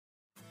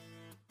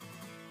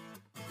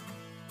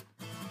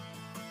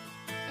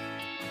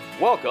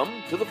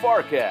Welcome to the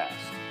FarrCast.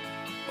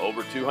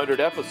 Over 200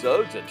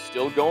 episodes and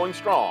still going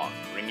strong,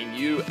 bringing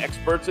you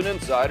experts and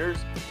insiders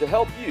to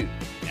help you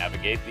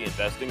navigate the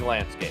investing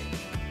landscape.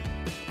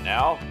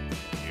 Now,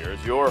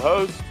 here's your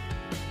host,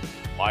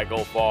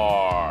 Michael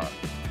Farr.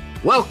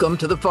 Welcome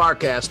to the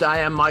FarrCast. I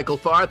am Michael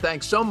Farr.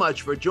 Thanks so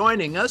much for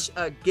joining us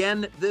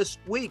again this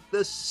week,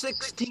 the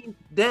 16th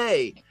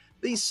day.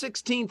 The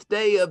 16th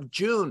day of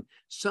June.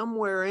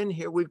 Somewhere in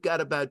here, we've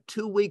got about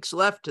 2 weeks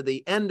left to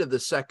the end of the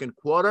second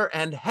quarter,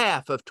 and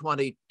half of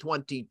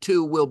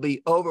 2022 will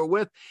be over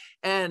with.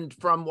 And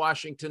from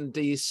Washington,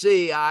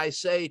 D.C., I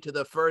say to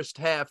the first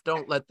half,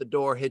 don't let the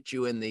door hit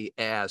you in the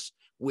ass.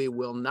 We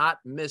will not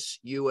miss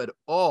you at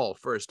all,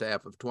 first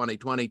half of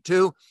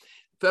 2022.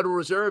 Federal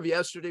Reserve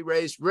yesterday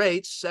raised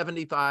rates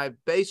 75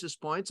 basis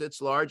points,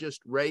 its largest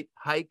rate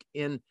hike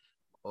in,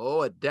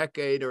 a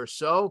decade or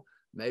so,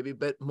 maybe a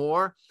bit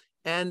more.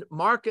 And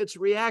markets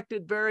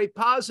reacted very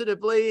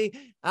positively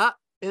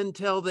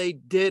until they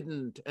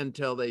didn't.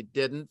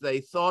 They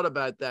thought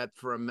about that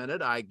for a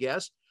minute, I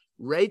guess.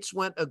 Rates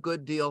went a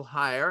good deal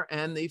higher,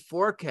 and the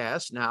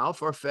forecast now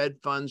for Fed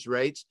funds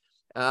rates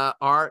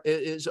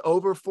is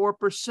over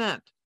 4%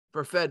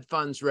 for Fed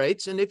funds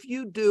rates. And if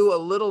you do a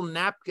little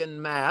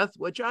napkin math,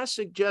 which I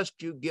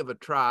suggest you give a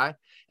try,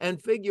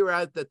 and figure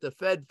out that the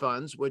Fed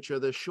funds, which are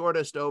the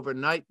shortest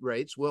overnight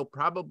rates, will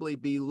probably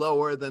be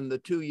lower than the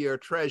 2-year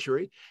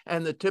Treasury,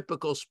 and the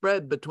typical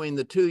spread between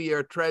the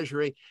 2-year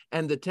Treasury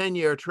and the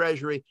 10-year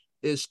Treasury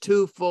is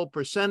 2 full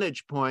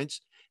percentage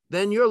points,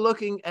 then you're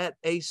looking at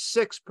a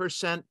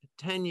 6%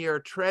 10-year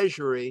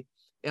Treasury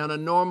on a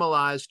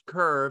normalized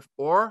curve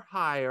or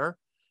higher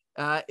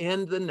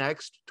in the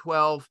next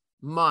 12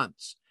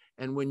 months.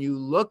 And when you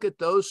look at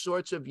those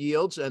sorts of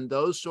yields and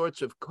those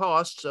sorts of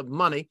costs of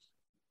money,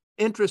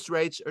 interest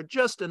rates are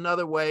just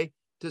another way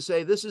to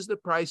say this is the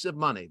price of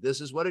money.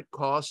 This is what it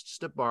costs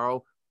to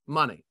borrow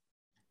money.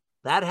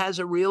 That has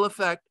a real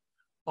effect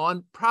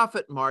on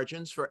profit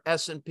margins for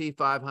S&P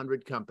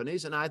 500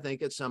 companies. And I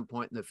think at some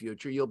point in the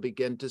future, you'll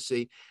begin to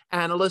see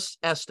analysts'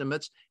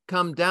 estimates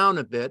come down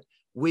a bit.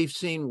 We've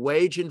seen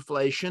wage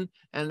inflation,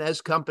 and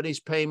as companies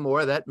pay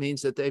more, that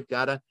means that they've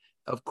got to,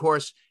 of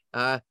course,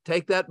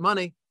 take that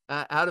money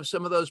out of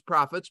some of those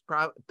profits,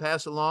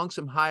 pass along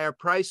some higher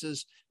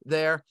prices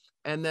there.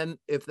 And then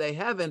if they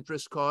have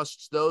interest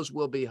costs, those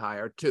will be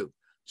higher too.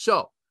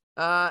 So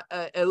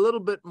a little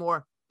bit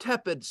more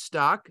tepid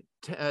stock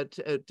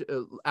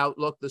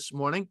outlook this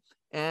morning.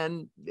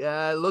 And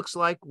looks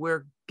like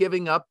we're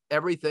giving up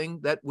everything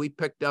that we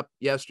picked up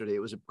yesterday.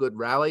 It was a good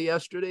rally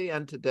yesterday,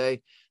 and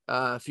today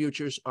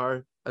futures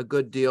are a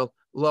good deal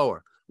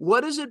lower.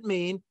 What does it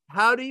mean?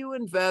 How do you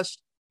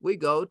invest? We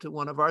go to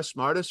one of our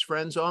smartest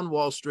friends on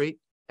Wall Street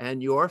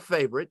and your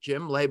favorite,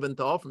 Jim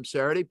Lebenthal from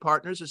Cerity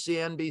Partners, a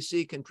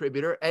CNBC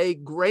contributor, a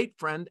great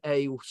friend,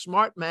 a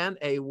smart man,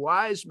 a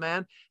wise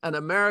man, an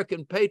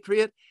American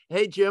patriot.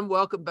 Hey, Jim,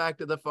 welcome back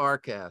to the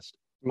FarrCast.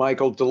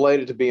 Michael,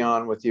 delighted to be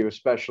on with you,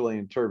 especially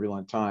in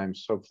turbulent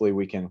times. Hopefully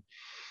we can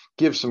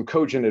give some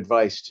cogent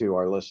advice to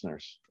our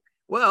listeners.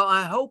 Well,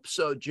 I hope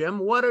so, Jim.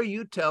 What are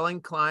you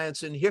telling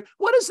clients in here?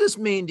 What does this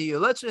mean to you?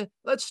 Let's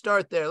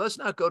start there. Let's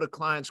not go to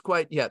clients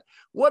quite yet.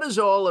 What does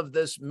all of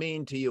this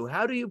mean to you?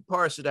 How do you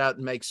parse it out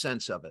and make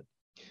sense of it?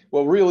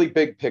 Well, really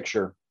big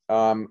picture.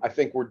 I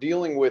think we're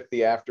dealing with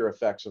the after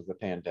effects of the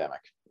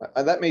pandemic.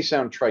 That may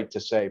sound trite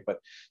to say, but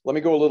let me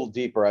go a little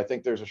deeper. I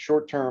think there's a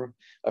short-term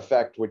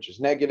effect, which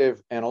is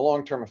negative, and a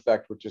long-term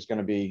effect, which is going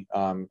to be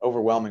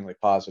overwhelmingly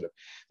positive.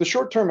 The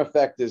short-term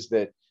effect is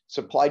that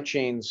supply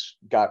chains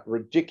got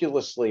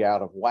ridiculously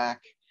out of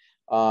whack.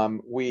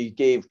 We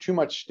gave too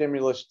much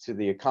stimulus to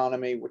the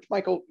economy, which,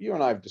 Michael, you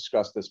and I have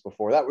discussed this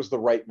before. That was the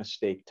right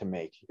mistake to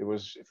make. It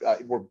was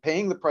we're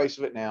paying the price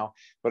of it now,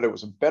 but it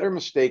was a better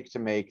mistake to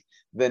make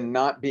than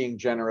not being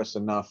generous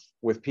enough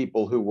with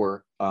people who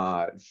were,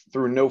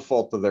 through no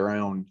fault of their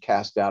own,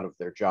 cast out of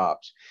their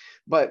jobs.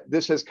 But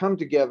this has come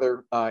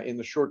together in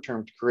the short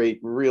term to create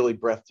really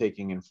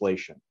breathtaking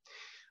inflation.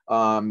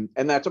 And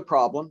that's a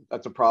problem.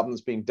 That's a problem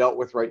that's being dealt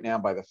with right now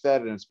by the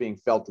Fed, and it's being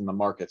felt in the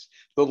markets.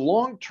 The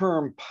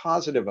long-term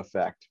positive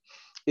effect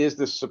is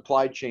the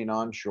supply chain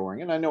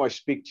onshoring. And I know I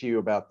speak to you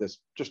about this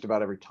just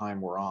about every time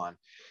we're on.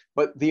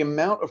 But the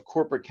amount of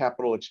corporate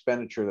capital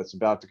expenditure that's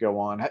about to go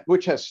on,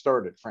 which has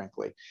started,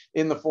 frankly,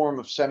 in the form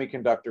of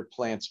semiconductor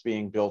plants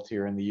being built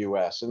here in the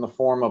US, in the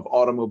form of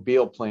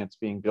automobile plants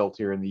being built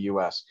here in the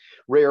US,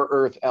 rare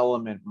earth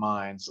element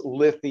mines,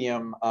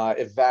 lithium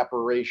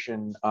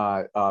evaporation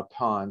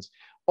ponds,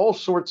 all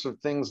sorts of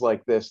things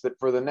like this that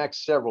for the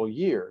next several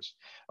years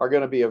are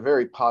going to be a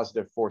very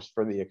positive force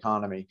for the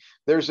economy.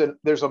 There's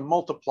a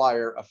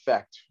multiplier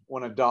effect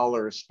when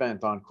 $1 is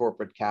spent on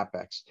corporate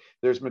capex.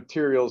 There's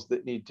materials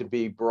that need to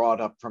be brought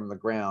up from the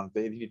ground.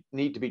 They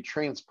need to be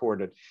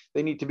transported.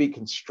 They need to be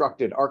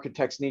constructed.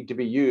 Architects need to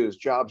be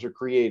used. Jobs are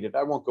created.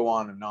 I won't go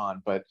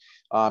on, but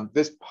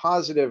this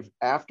positive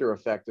after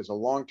effect is a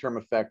long-term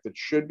effect that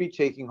should be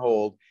taking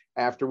hold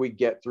after we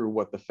get through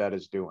what the Fed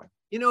is doing.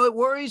 You know, it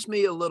worries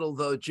me a little,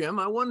 though, Jim.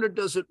 I wonder,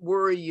 does it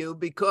worry you?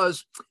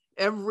 Because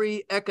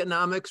every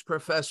economics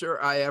professor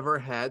I ever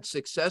had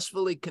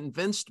successfully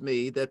convinced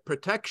me that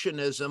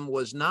protectionism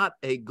was not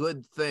a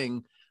good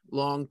thing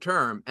long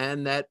term,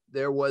 and that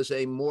there was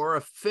a more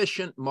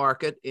efficient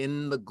market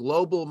in the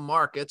global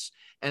markets,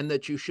 and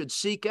that you should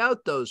seek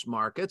out those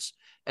markets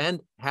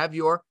and have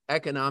your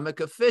economic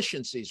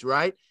efficiencies,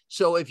 right?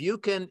 So if you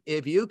can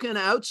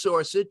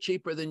outsource it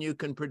cheaper than you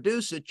can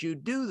produce it, you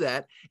do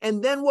that.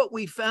 And then what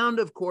we found,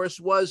 of course,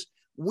 was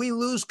we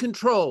lose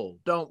control,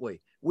 don't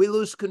we? We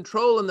lose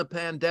control in the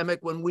pandemic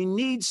when we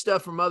need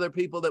stuff from other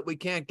people that we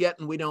can't get,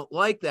 and we don't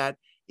like that,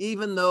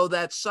 even though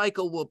that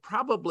cycle will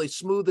probably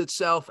smooth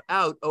itself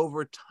out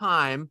over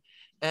time.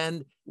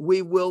 And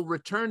we will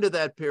return to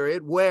that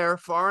period where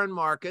foreign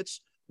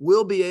markets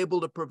will be able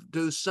to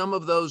produce some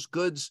of those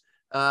goods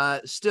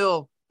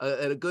still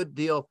at a good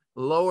deal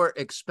lower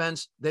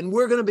expense than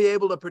we're going to be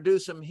able to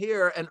produce them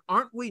here. And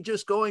aren't we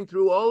just going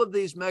through all of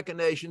these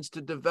machinations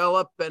to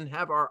develop and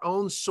have our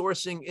own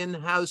sourcing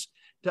in-house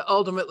to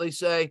ultimately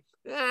say,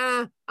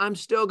 I'm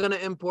still going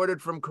to import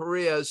it from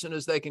Korea as soon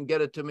as they can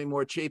get it to me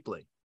more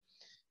cheaply?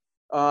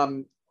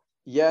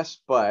 Yes,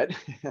 but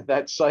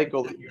that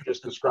cycle that you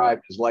just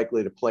described is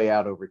likely to play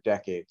out over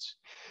decades.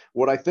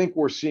 What I think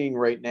we're seeing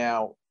right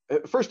now,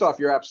 first off,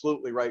 you're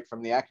absolutely right.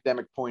 From the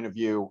academic point of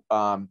view,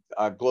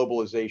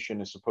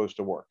 globalization is supposed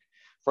to work.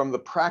 From the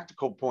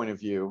practical point of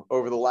view,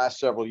 over the last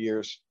several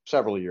years,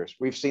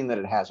 we've seen that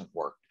it hasn't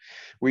worked.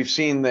 We've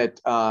seen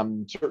that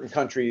certain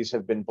countries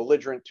have been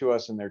belligerent to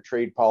us in their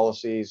trade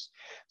policies.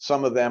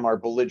 Some of them are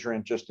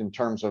belligerent just in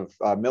terms of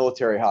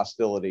military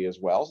hostility as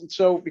well. And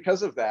so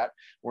because of that,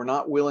 we're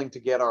not willing to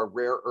get our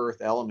rare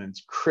earth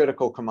elements,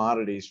 critical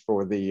commodities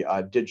for the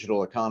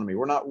digital economy.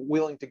 We're not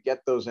willing to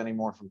get those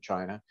anymore from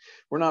China.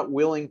 We're not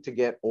willing to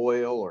get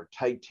oil or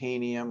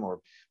titanium or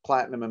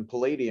platinum and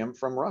palladium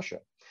from Russia.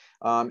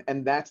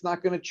 And that's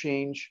not going to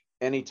change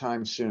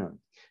anytime soon.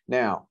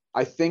 Now,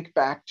 I think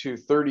back to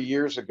 30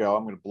 years ago,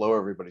 I'm going to blow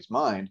everybody's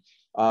mind,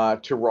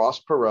 to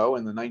Ross Perot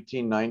in the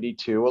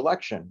 1992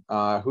 election,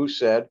 who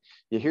said,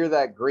 you hear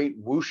that great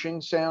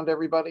whooshing sound,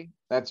 everybody?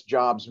 That's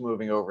jobs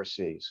moving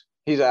overseas.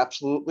 He's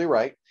absolutely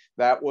right.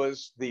 That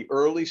was the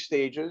early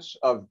stages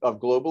of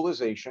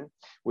globalization,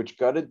 which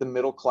gutted the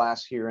middle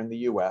class here in the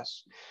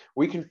US.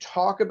 We can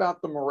talk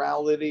about the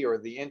morality or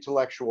the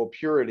intellectual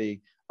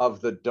purity of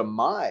the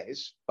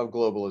demise of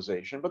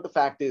globalization, but the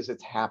fact is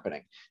it's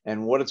happening.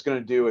 And what it's going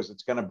to do is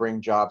it's going to bring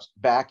jobs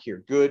back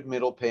here, good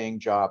middle paying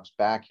jobs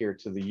back here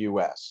to the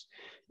US.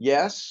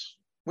 Yes,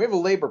 we have a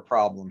labor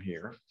problem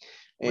here.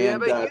 We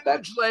have a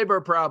huge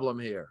labor problem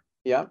here.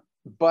 Yeah,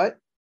 but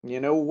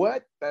you know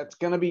what? That's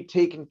going to be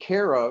taken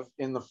care of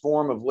in the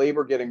form of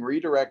labor getting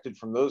redirected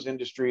from those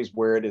industries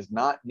where it is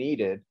not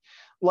needed,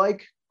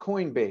 like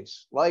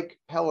Coinbase, like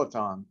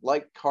Peloton,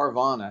 like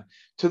Carvana,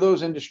 to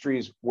those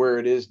industries where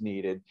it is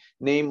needed,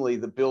 namely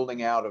the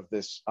building out of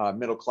this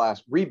middle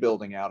class,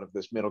 rebuilding out of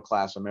this middle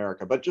class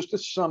America. But just to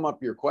sum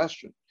up your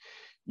question,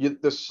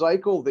 the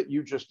cycle that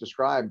you just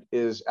described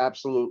is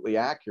absolutely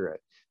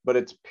accurate, but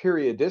its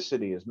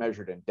periodicity is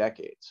measured in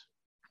decades.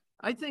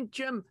 I think,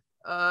 Jim,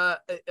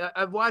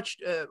 I've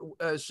watched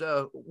as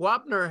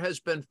Wapner has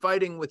been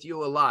fighting with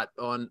you a lot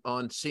on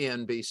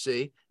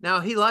CNBC. Now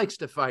he likes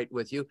to fight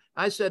with you.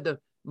 I said to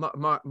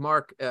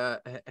Mark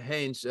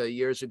Haynes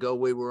years ago,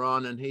 we were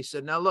on, and he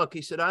said, now look,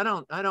 he said, I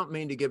don't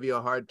mean to give you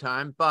a hard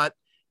time, but,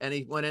 and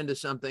he went into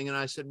something, and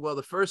I said, well,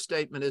 the first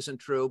statement isn't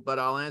true, but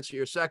I'll answer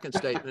your second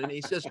statement. And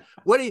he says,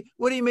 what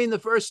do you mean the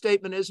first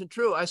statement isn't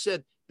true? I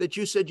said, that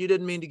you said you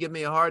didn't mean to give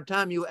me a hard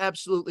time. You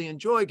absolutely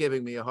enjoy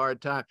giving me a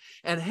hard time.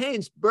 And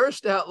Haynes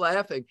burst out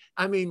laughing.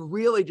 I mean,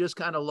 really just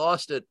kind of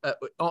lost it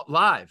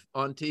live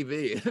on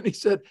TV. And he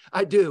said,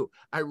 I do.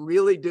 I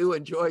really do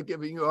enjoy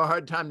giving you a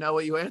hard time. Now,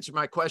 will you answer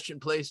my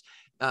question, please?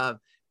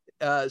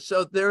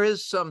 So there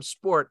is some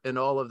sport in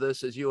all of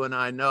this, as you and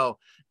I know.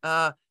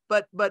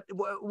 But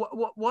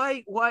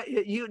why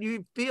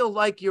you feel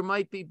like you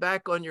might be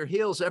back on your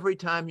heels every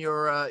time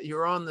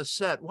you're on the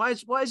set? Why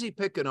is he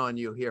picking on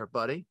you here,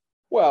 buddy?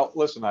 Well,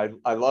 listen,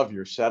 I love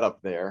your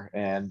setup there.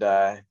 And,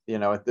 you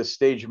know, at this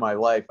stage of my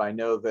life, I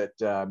know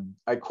that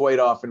I quite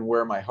often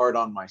wear my heart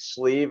on my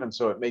sleeve. And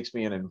so it makes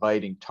me an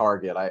inviting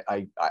target.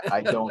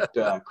 I don't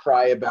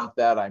cry about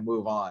that. I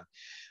move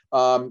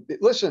on.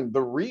 Listen,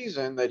 the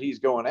reason that he's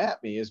going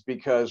at me is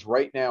because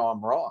right now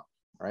I'm wrong,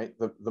 right?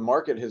 The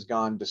market has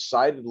gone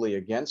decidedly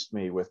against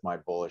me with my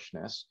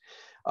bullishness.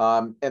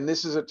 And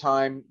this is a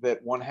time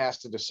that one has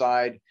to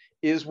decide,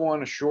 is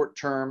one a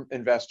short-term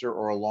investor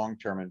or a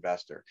long-term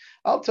investor?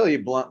 I'll tell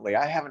you bluntly,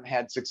 I haven't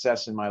had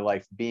success in my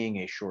life being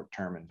a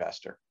short-term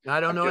investor. I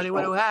don't know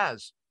anyone who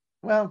has.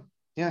 Well,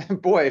 yeah,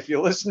 boy, if you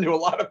listen to a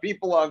lot of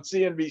people on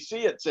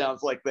CNBC, it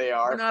sounds like they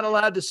are. We're not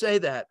allowed to say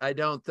that, I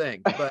don't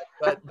think. But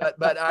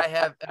I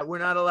have. We're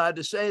not allowed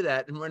to say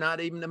that, and we're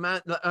not even.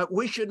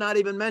 We should not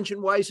even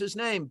mention Weiss's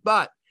name.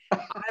 But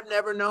I've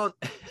never known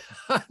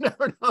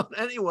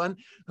anyone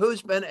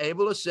who's been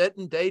able to sit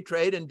and day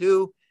trade and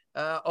do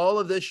all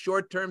of this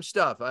short-term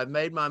stuff. I've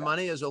made my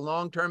money as a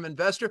long-term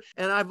investor,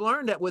 and I've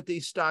learned that what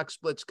these stock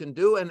splits can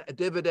do, and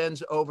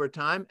dividends over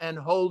time, and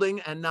holding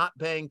and not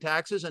paying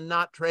taxes and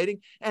not trading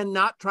and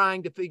not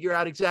trying to figure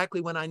out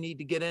exactly when I need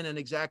to get in and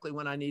exactly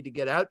when I need to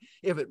get out.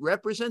 If it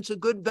represents a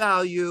good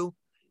value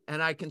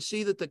and I can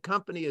see that the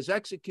company is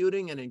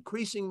executing and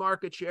increasing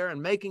market share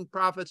and making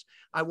profits,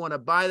 I want to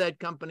buy that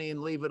company and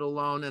leave it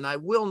alone. And I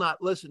will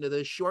not listen to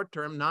this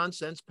short-term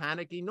nonsense,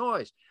 panicky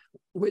noise,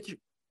 which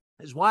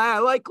is why I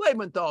like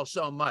Lebenthal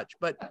so much.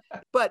 But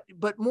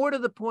more to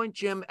the point,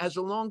 Jim, as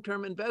a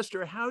long-term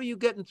investor, how are you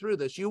getting through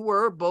this? You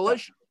were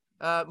bullish,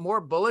 more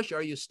bullish.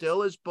 Are you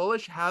still as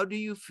bullish? How do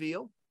you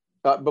feel?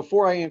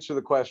 Before I answer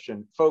the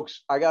question,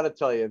 folks, I got to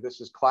tell you,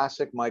 this is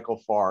classic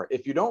Michael Farr.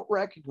 If you don't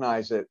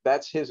recognize it,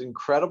 that's his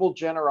incredible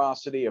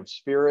generosity of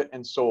spirit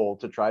and soul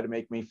to try to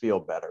make me feel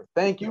better.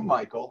 Thank you,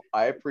 Michael.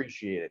 I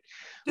appreciate it.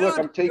 Dude, look,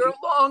 I'm taking. You're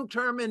a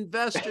long-term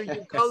investor.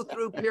 You go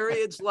through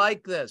periods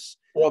like this.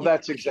 Well,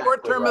 that's exactly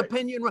short-term right.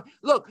 opinion.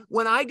 Look,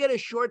 when I get a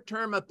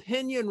short-term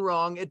opinion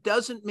wrong, it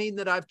doesn't mean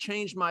that I've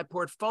changed my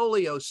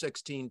portfolio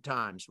 16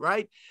 times,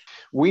 right?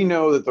 We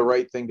know that the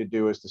right thing to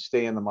do is to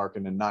stay in the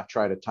market and not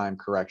try to time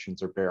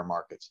corrections or bear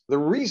markets. The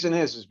reason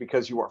is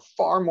because you are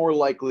far more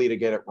likely to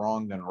get it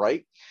wrong than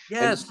right.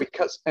 Yes.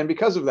 And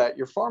because of that,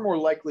 you're far more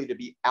likely to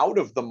be out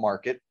of the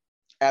market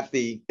at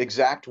the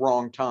exact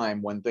wrong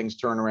time when things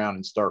turn around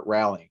and start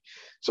rallying.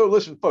 So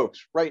listen,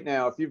 folks, right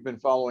now, if you've been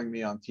following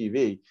me on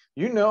TV,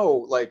 you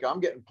know, like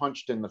I'm getting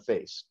punched in the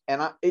face,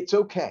 and it's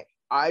okay.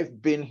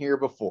 I've been here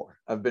before.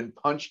 I've been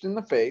punched in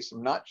the face.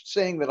 I'm not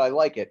saying that I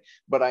like it,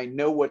 but I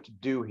know what to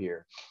do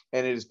here.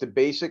 And it is to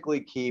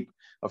basically keep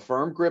a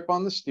firm grip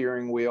on the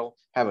steering wheel,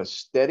 have a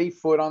steady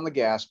foot on the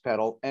gas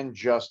pedal, and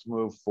just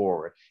move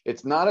forward.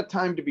 It's not a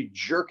time to be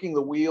jerking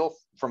the wheel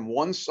from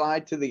one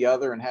side to the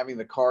other and having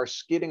the car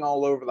skidding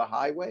all over the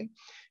highway.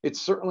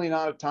 It's certainly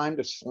not a time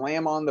to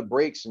slam on the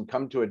brakes and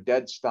come to a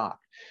dead stop.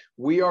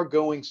 We are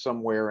going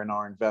somewhere in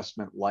our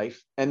investment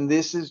life, and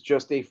this is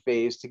just a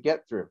phase to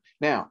get through.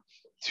 Now,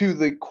 to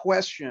the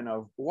question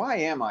of why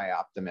am I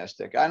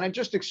optimistic? And I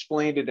just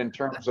explained it in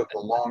terms of the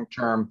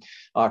long-term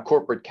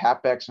corporate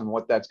capex and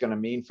what that's going to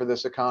mean for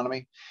this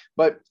economy.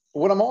 But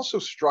what I'm also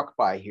struck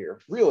by here,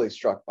 really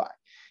struck by,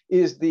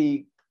 is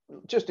the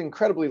just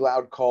incredibly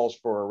loud calls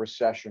for a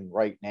recession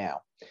right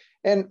now.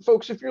 And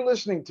folks, if you're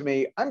listening to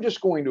me, I'm just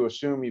going to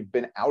assume you've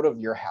been out of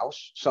your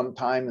house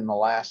sometime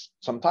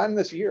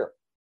this year.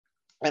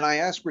 And I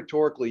ask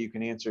rhetorically, you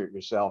can answer it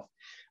yourself.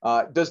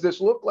 Does this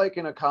look like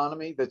an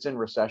economy that's in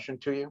recession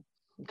to you?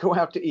 Go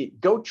out to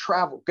eat, go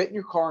travel, get in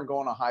your car and go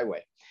on a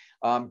highway,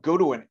 go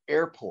to an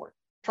airport,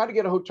 try to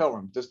get a hotel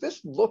room. Does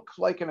this look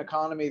like an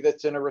economy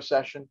that's in a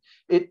recession?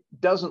 It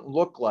doesn't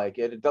look like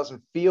it. It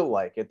doesn't feel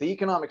like it. The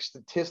economic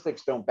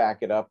statistics don't back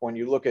it up. When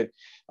you look at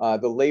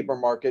the labor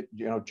market,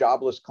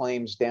 jobless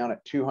claims down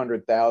at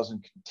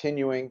 200,000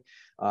 continuing.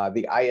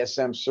 The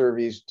ISM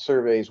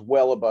surveys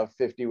well above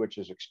 50, which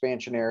is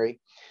expansionary.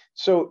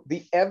 So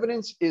the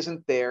evidence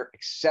isn't there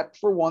except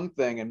for one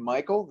thing. And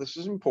Michael, this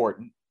is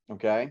important,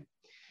 okay?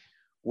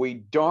 We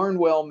darn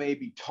well may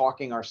be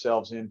talking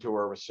ourselves into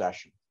a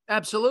recession.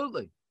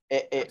 Absolutely.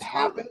 It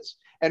happens.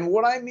 And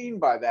what I mean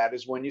by that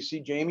is when you see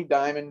Jamie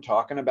Dimon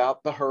talking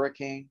about the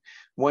hurricane,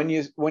 when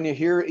you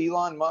hear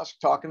Elon Musk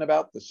talking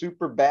about the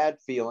super bad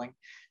feeling,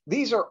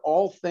 these are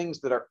all things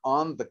that are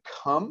on the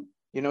come.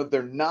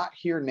 They're not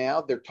here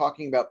now. They're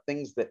talking about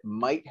things that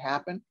might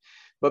happen.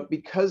 But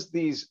because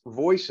these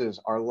voices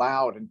are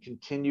loud and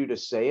continue to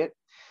say it,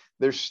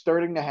 they're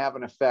starting to have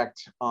an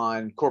effect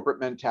on corporate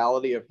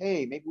mentality of,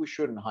 hey, maybe we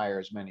shouldn't hire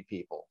as many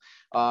people.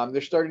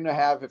 They're starting to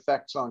have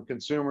effects on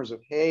consumers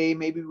of, hey,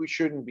 maybe we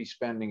shouldn't be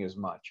spending as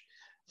much.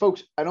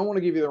 Folks, I don't want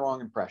to give you the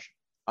wrong impression.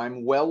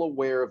 I'm well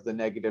aware of the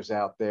negatives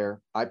out there.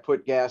 I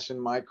put gas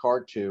in my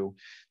car too.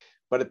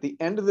 But at the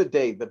end of the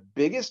day, the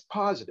biggest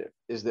positive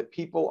is that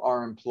people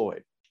are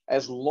employed.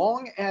 As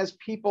long as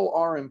people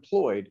are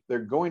employed, they're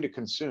going to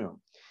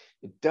consume.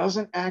 It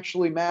doesn't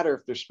actually matter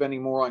if they're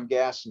spending more on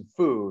gas and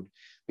food,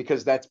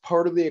 because that's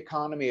part of the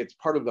economy. It's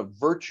part of the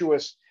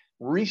virtuous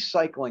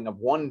recycling of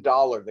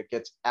 $1 that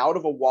gets out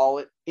of a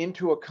wallet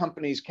into a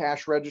company's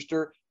cash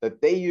register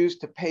that they use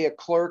to pay a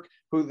clerk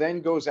who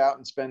then goes out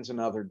and spends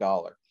another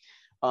dollar.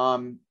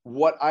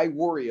 What I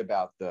worry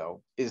about,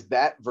 though, is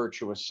that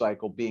virtuous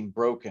cycle being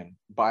broken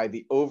by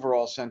the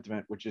overall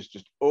sentiment, which is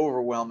just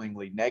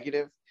overwhelmingly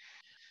negative.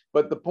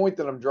 But the point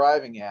that I'm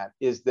driving at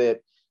is that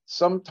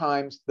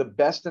sometimes the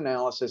best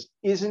analysis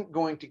isn't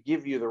going to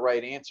give you the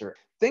right answer.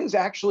 Things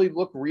actually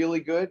look really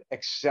good,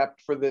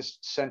 except for this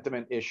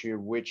sentiment issue,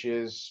 which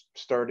is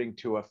starting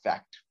to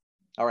affect.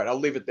 All right, I'll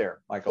leave it there,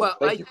 Michael. Well,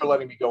 Thank you for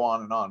letting me go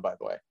on and on, by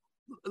the way.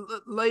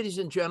 Ladies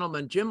and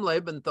gentlemen, Jim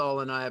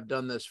Lebenthal and I have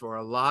done this for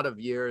a lot of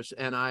years,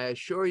 and I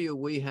assure you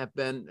we have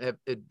been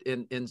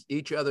in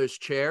each other's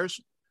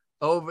chairs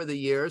over the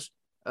years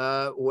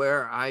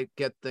where I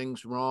get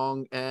things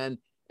wrong. And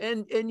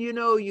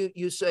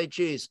you say,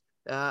 geez,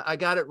 I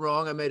got it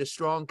wrong. I made a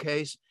strong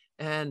case.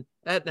 And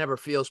that never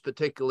feels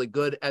particularly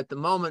good at the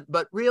moment.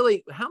 But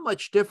really, how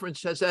much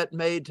difference has that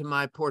made to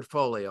my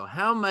portfolio?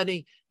 How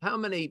many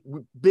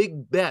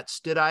big bets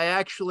did I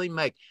actually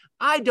make?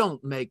 I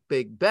don't make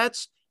big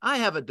bets. I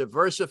have a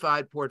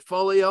diversified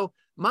portfolio.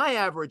 My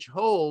average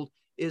hold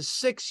is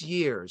 6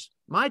 years.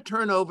 My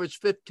turnover is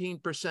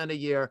 15% a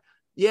year.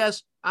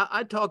 Yes,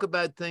 I talk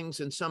about things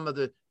in some of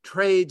the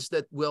trades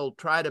that we'll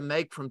try to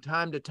make from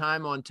time to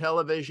time on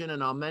television,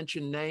 and I'll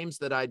mention names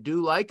that I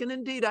do like, and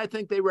indeed I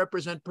think they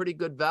represent pretty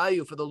good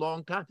value for the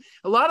long time.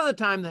 A lot of the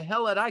time, the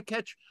hell that I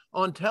catch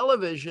on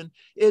television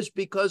is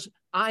because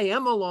I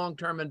am a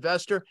long-term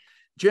investor.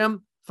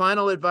 Jim,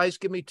 final advice,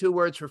 give me 2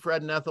 words for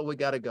Fred and Ethel. We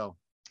got to go.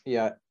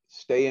 Yeah,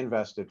 stay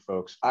invested,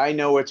 folks. I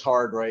know it's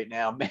hard right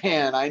now,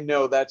 man. I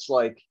know that's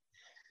like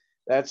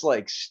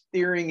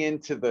steering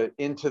into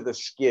the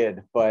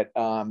skid, but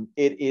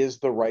it is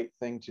the right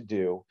thing to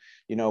do.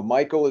 You know,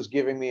 Michael is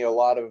giving me a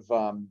lot of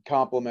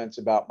compliments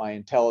about my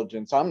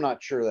intelligence. I'm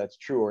not sure that's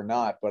true or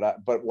not, but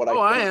what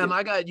I am.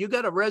 You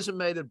got a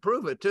resume to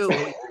prove it too.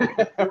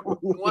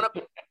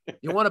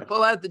 You want to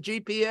pull out the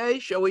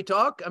GPA? Shall we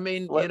talk? I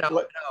mean,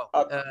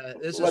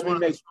 this is one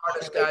of the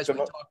smartest guys we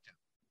talk to.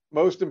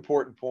 Most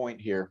important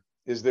point here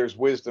is there's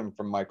wisdom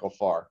from Michael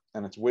Farr,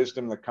 and it's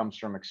wisdom that comes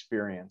from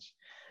experience.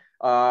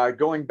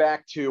 Going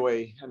back to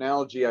an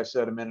analogy I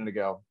said a minute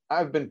ago,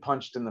 I've been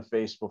punched in the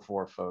face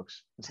before,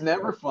 folks. It's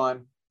never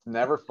fun,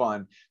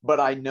 but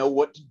I know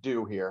what to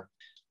do here.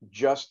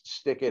 Just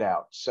stick it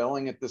out.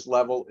 Selling at this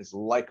level is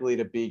likely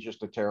to be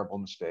just a terrible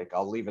mistake.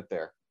 I'll leave it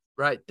there.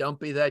 Right. Don't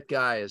be that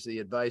guy is the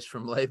advice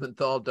from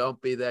Lebenthal. Don't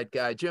be that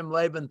guy. Jim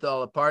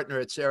Lebenthal, a partner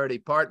at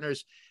Cerity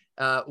Partners,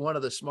 one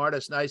of the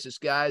smartest,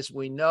 nicest guys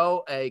we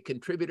know, a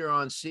contributor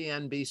on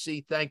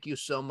CNBC. Thank you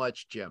so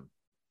much, Jim.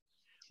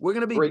 We're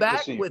going to be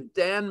back with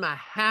Dan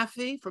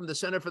Mahaffee from the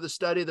Center for the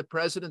Study of the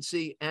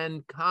Presidency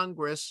and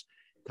Congress.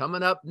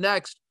 Coming up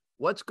next,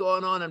 what's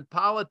going on in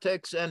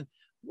politics and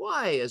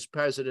why is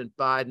President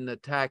Biden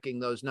attacking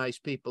those nice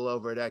people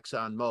over at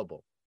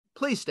ExxonMobil?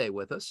 Please stay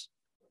with us.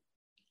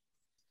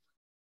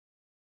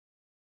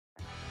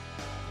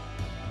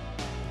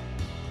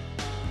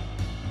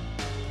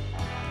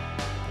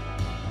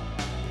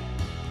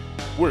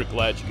 We're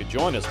glad you could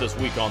join us this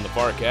week on the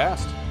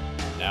FarrCast.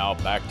 Now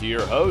back to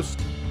your host,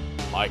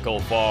 Michael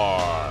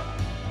Farr.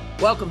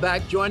 Welcome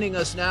back. Joining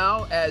us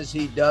now, as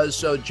he does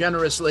so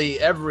generously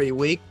every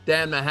week,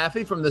 Dan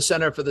Mahaffee from the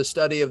Center for the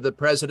Study of the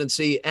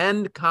Presidency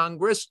and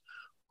Congress,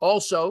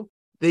 also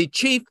the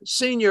chief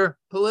senior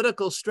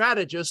political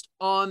strategist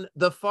on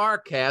the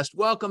FarrCast.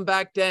 Welcome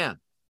back, Dan.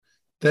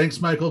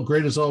 Thanks, Michael.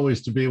 Great as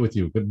always to be with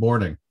you. Good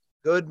morning.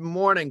 Good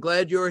morning.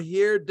 Glad you're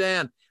here,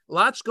 Dan.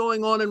 Lots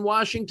going on in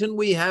Washington.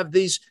 We have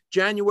these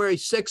January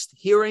 6th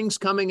hearings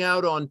coming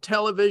out on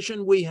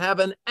television. We have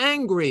an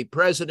angry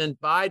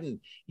President Biden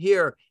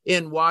here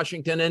in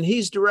Washington, and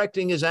he's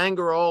directing his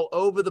anger all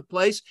over the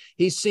place.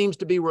 He seems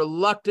to be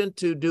reluctant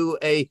to do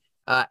a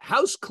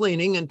house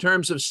cleaning in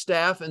terms of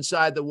staff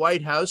inside the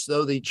White House,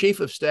 though the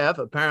chief of staff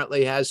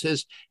apparently has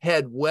his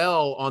head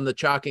well on the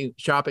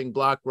chopping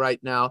block right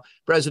now.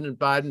 President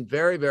Biden,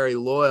 very, very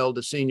loyal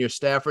to senior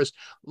staffers.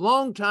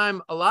 Long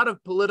time, a lot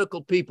of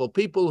political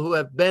people who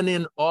have been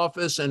in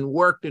office and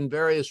worked in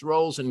various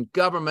roles in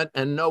government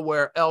and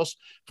nowhere else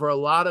for a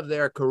lot of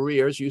their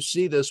careers. You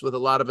see this with a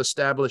lot of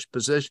established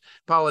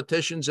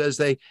politicians as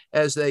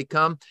they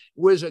come.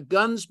 There's a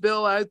guns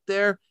bill out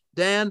there,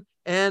 Dan,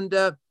 and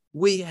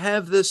we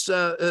have this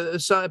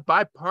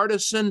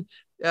bipartisan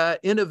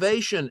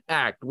Innovation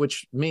Act,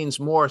 which means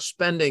more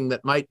spending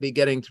that might be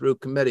getting through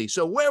committee.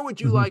 So where would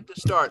you like to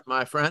start,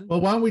 my friend?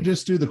 Well, why don't we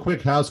just do the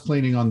quick house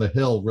cleaning on the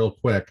Hill real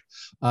quick.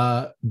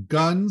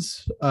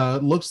 Guns,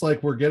 looks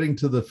like we're getting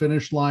to the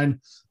finish line.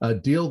 A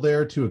deal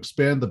there to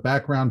expand the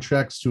background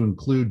checks to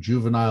include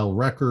juvenile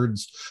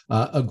records.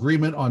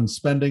 Agreement on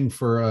spending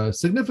for a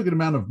significant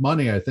amount of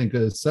money, I think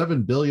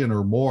 $7 billion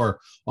or more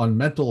on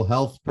mental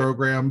health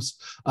programs.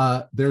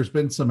 There's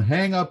been some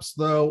hangups,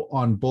 though,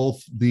 on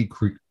both the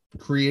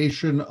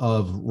creation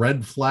of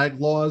red flag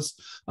laws.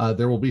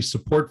 There will be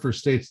support for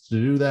states to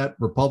do that.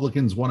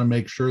 Republicans want to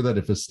make sure that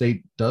if a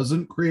state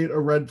doesn't create a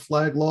red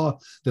flag law,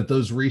 that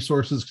those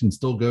resources can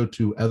still go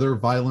to other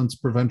violence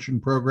prevention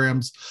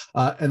programs.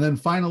 And then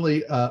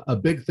finally, a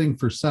big thing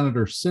for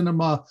Senator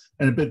Sinema,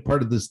 and a big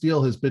part of this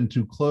deal has been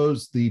to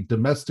close the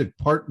domestic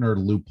partner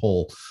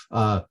loophole.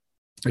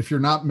 If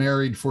you're not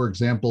married, for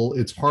example,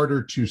 it's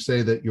harder to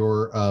say that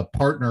your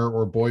partner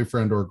or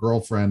boyfriend or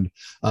girlfriend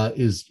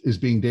is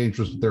being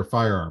dangerous with their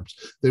firearms.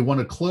 They want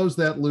to close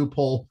that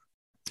loophole,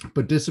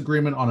 but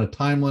disagreement on a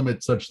time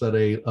limit such that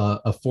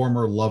a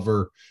former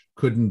lover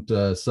couldn't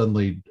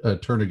suddenly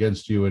turn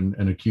against you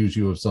and accuse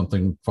you of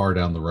something far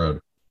down the road.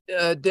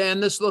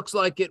 Dan, this looks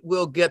like it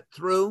will get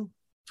through.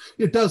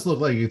 It does look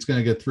like it's going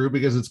to get through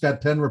because it's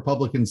got 10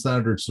 Republican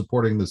senators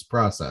supporting this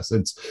process.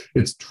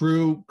 It's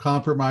true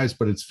compromise,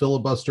 but it's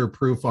filibuster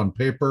proof on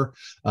paper.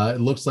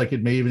 It looks like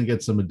it may even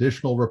get some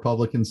additional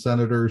Republican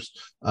senators.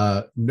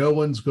 No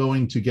one's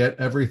going to get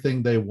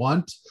everything they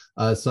want.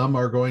 Some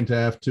are going to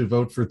have to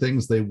vote for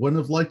things they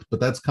wouldn't have liked, but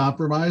that's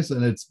compromise.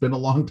 And it's been a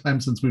long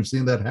time since we've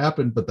seen that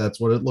happen, but that's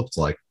what it looks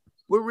like.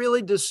 We're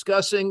really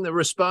discussing the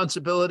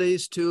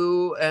responsibilities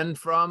to and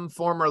from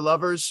former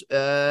lovers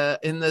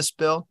in this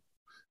bill.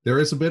 There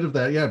is a bit of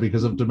that, yeah,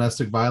 because of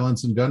domestic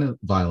violence and gun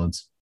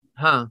violence.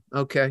 Huh.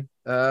 Okay.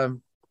 I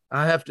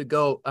have to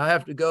go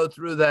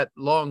through that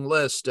long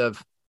list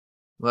of,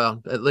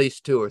 well, at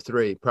least 2 or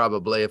 3,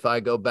 probably, if I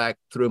go back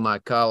through my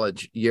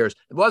college years.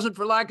 It wasn't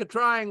for lack of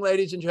trying,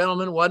 ladies and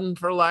gentlemen. It wasn't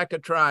for lack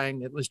of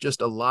trying. It was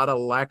just a lot of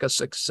lack of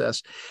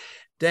success.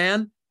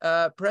 Dan,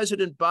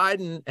 President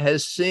Biden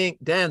has seen,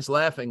 Dan's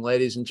laughing,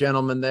 ladies and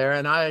gentlemen, there,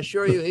 and I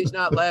assure you he's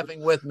not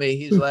laughing with me.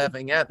 He's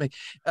laughing at me.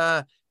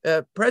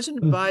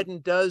 President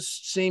Biden does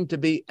seem to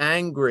be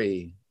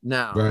angry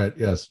now. Right,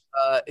 yes.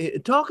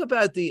 Talk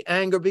about the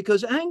anger,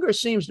 because anger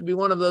seems to be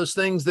one of those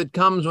things that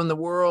comes when the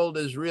world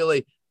is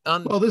really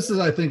well, this is,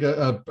 I think,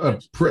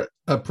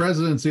 a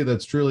presidency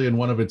that's truly in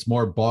one of its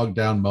more bogged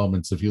down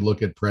moments. If you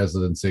look at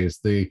presidencies,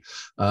 the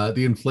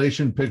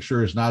inflation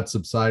picture is not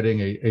subsiding.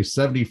 A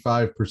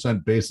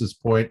 75% basis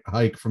point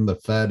hike from the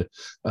Fed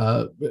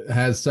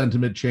has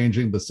sentiment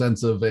changing, the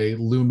sense of a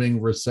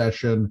looming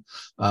recession,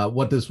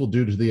 what this will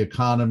do to the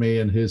economy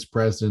and his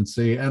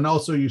presidency. And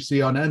also you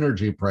see on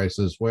energy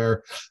prices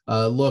where,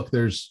 look,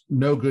 there's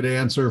no good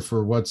answer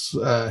for what's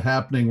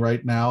happening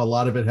right now. A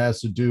lot of it has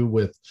to do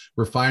with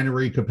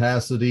refinery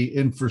capacity,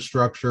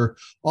 infrastructure,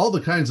 all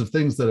the kinds of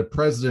things that a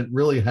president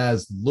really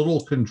has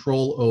little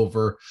control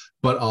over,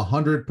 but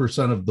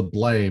 100% of the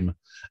blame.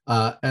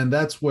 And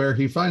that's where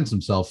he finds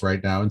himself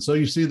right now. And so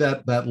you see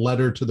that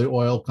letter to the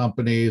oil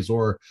companies,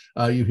 or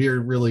you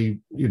hear really,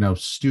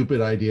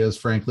 stupid ideas,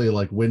 frankly,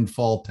 like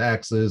windfall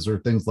taxes or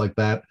things like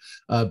that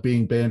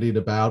being bandied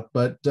about.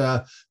 But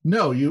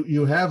no,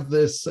 you have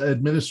this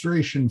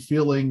administration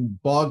feeling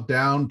bogged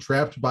down,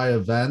 trapped by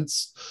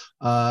events.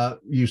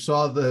 You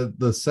saw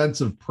the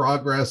sense of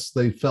progress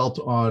they felt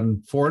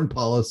on foreign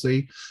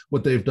policy,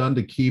 what they've done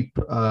to keep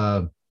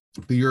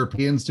the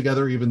Europeans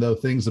together, even though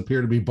things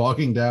appear to be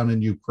bogging down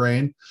in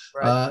Ukraine.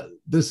 Right.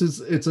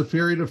 It's a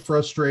period of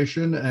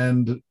frustration,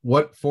 and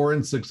what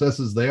foreign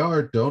successes they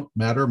are don't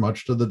matter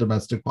much to the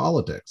domestic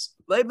politics.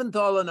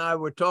 Lebenthal and I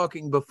were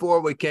talking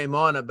before we came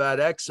on about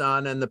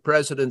Exxon and the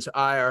president's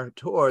ire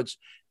towards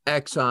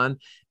Exxon,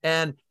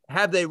 and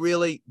have they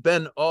really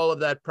been all of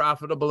that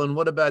profitable? And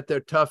what about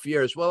their tough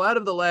years? Well, out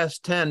of the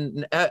last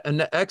 10,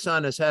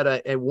 Exxon has had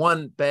a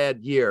one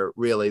bad year,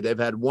 really. They've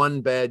had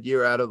one bad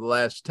year out of the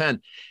last 10.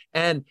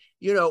 And,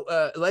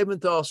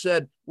 Lebenthal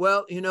said,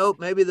 well,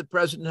 maybe the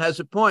president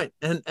has a point.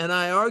 And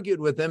I argued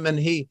with him, and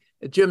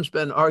Jim's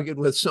been argued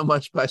with so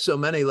much by so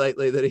many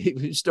lately that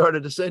he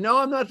started to say, no,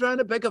 I'm not trying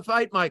to pick a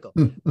fight, Michael.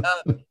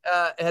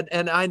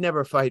 And I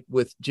never fight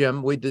with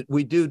Jim. We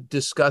do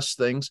discuss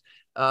things.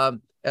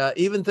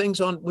 Even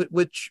things on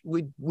which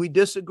we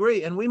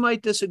disagree, and we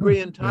might disagree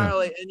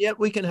entirely, and yet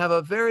we can have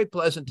a very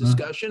pleasant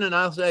discussion. And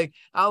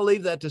I'll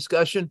leave that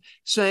discussion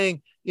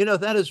saying,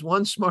 that is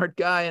one smart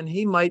guy, and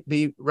he might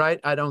be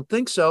right. I don't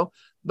think so,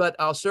 but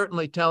I'll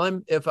certainly tell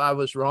him if I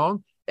was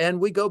wrong.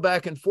 And we go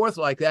back and forth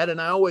like that. And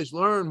I always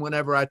learn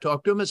whenever I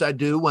talk to him, as I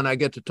do when I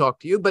get to talk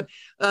to you. But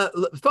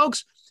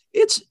folks,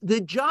 it's the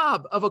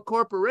job of a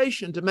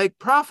corporation to make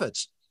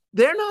profits.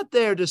 They're not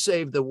there to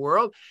save the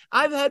world.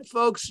 I've had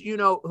folks,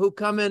 who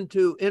come in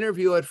to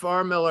interview at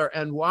Farr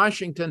and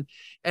Washington,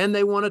 and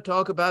they want to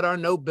talk about our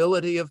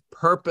nobility of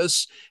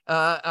purpose,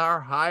 our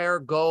higher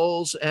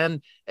goals,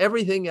 and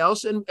everything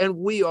else. And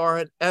we are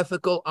an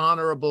ethical,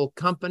 honorable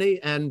company,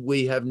 and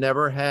we have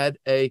never had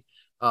a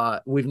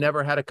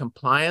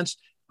compliance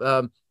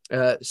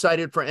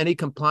cited for any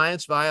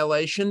compliance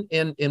violation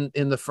in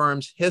the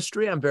firm's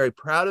history. I'm very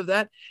proud of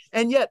that.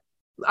 And yet,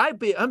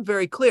 I'm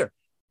very clear.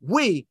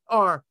 We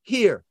are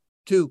here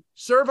to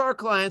serve our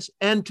clients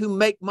and to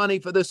make money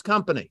for this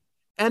company.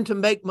 If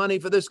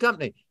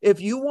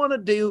you want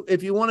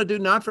to do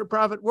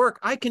not-for-profit work,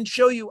 I can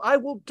show you. I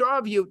will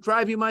drive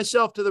you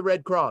myself to the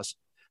Red Cross.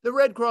 The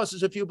Red Cross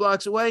is a few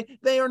blocks away.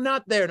 They are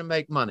not there to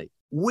make money.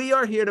 We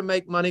are here to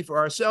make money for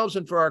ourselves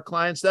and for our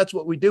clients. That's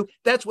what we do.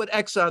 That's what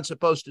Exxon's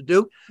supposed to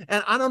do.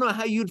 And I don't know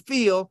how you'd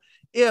feel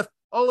if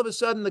all of a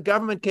sudden the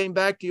government came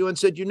back to you and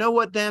said, you know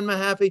what, Dan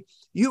Mahaffee,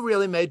 you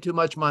really made too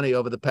much money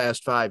over the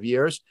past 5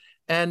 years,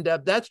 and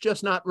that's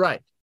just not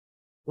right.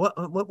 What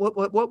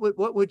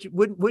would you,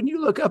 wouldn't you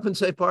look up and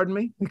say, pardon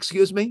me,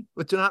 excuse me,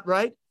 what's not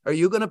right? Are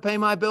you going to pay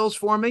my bills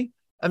for me?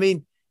 I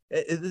mean,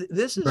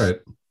 this is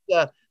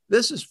right.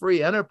 This is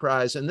free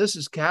enterprise, and this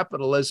is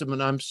capitalism,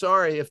 and I'm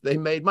sorry if they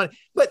made money.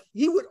 But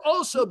he would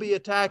also be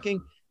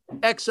attacking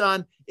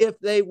Exxon if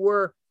they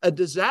were a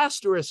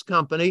disastrous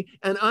company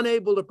and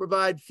unable to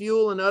provide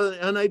fuel and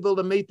unable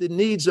to meet the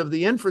needs of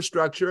the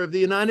infrastructure of the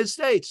United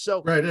States.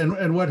 So right,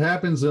 and what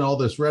happens in all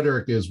this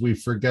rhetoric is we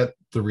forget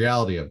the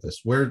reality of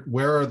this. Where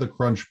are the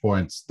crunch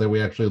points that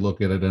we actually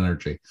look at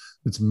energy?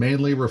 It's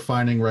mainly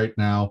refining right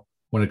now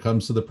when it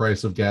comes to the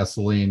price of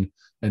gasoline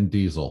and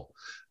diesel.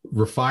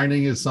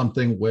 Refining is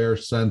something where,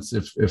 since,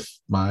 if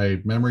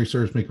my memory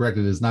serves me correct,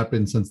 it has not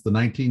been since the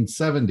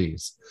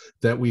 1970s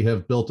that we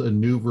have built a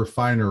new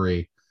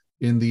refinery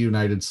in the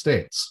United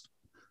States.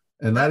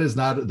 And that is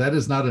not an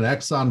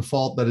Exxon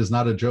fault. That is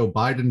not a Joe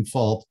Biden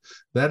fault.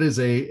 That is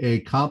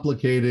a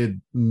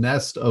complicated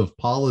nest of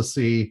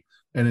policy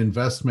and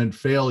investment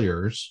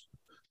failures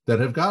that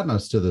have gotten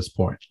us to this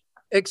point.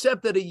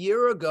 Except that a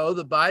year ago,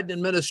 the Biden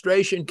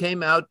administration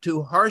came out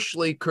to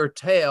harshly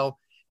curtail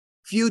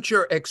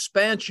future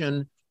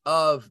expansion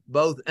of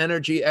both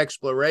energy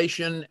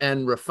exploration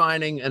and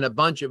refining and a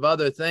bunch of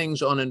other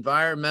things on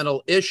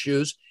environmental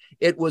issues.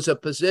 It was a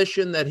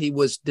position that he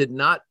did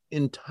not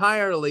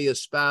entirely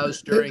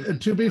espouse during.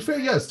 To be fair,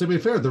 yes,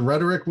 the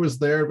rhetoric was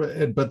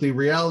there, but the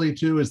reality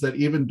too is that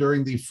even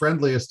during the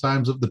friendliest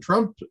times of the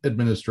Trump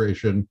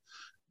administration,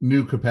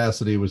 new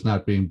capacity was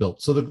not being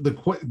built. So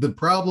the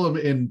problem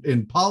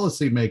in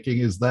policy making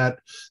is that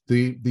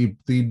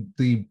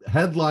the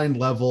headline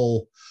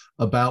level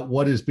about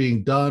what is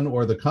being done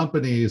or the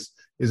companies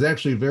is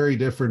actually very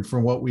different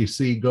from what we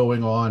see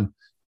going on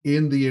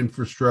in the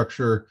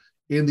infrastructure,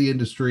 in the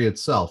industry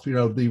itself. You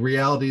know, the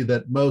reality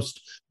that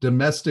most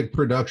domestic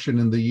production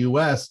in the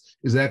US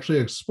is actually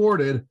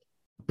exported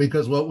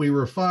because what we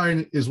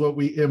refine is what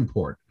we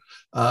import.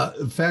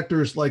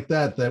 Factors like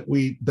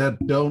that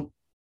don't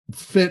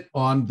fit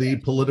on the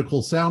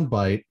political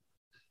soundbite.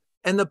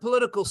 And the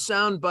political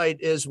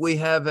soundbite is we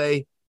have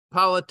a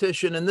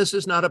politician, and this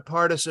is not a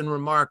partisan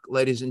remark,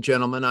 ladies and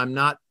gentlemen. I'm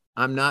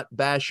not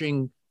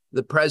bashing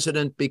the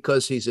president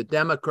because he's a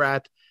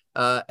Democrat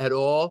at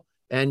all.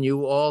 And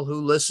you all who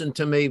listen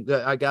to me,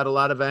 I got a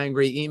lot of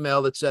angry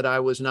email that said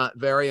I was not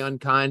very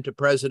unkind to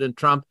President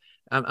Trump.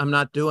 I'm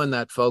not doing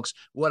that, folks.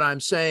 What I'm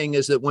saying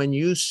is that when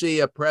you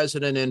see a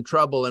president in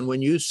trouble and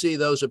when you see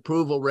those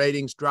approval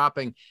ratings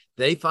dropping,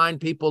 they find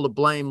people to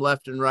blame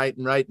left and right.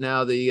 And right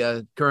now,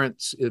 the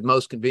current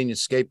most convenient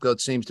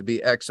scapegoat seems to be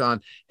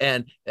Exxon.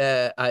 And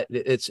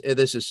this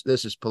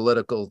is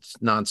political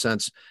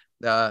nonsense.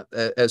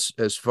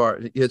 As far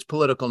it's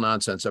political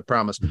nonsense, I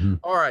promise. Mm-hmm.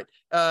 All right,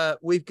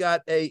 we've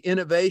got a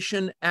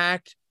Innovation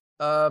Act,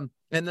 and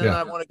then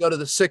I want to go to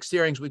the 6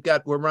 hearings.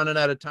 We're running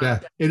out of time. Yeah,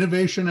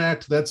 Innovation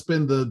Act. That's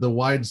been the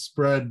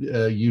widespread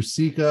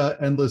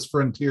USICA, Endless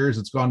Frontiers.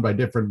 It's gone by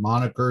different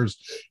monikers.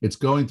 It's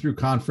going through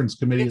conference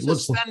committee. It's a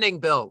spending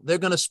bill. They're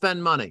going to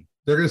spend money.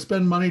 They're going to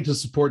spend money to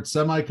support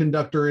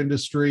semiconductor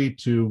industry,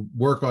 to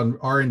work on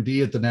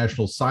R&D at the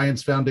National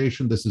Science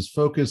Foundation. This is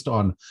focused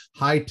on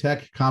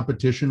high-tech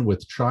competition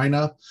with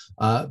China,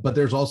 but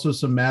there's also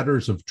some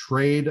matters of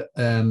trade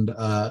and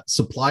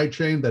supply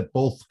chain that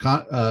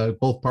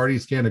both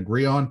parties can't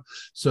agree on.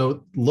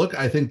 So look,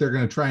 I think they're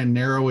going to try and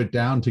narrow it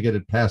down to get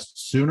it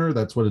passed sooner.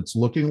 That's what it's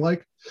looking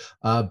like.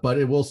 But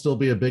it will still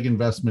be a big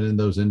investment in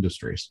those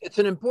industries. It's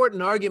an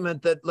important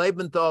argument that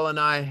Lebenthal and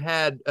I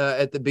had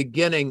at the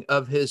beginning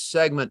of his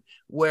segment,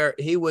 where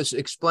he was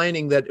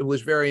explaining that it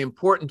was very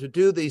important to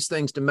do these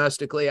things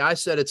domestically. I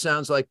said it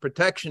sounds like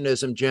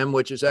protectionism, Jim,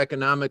 which is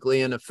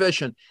economically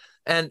inefficient,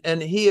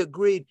 and he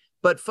agreed.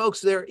 But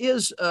folks, there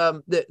is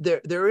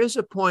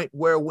a point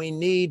where we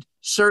need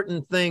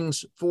certain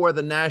things for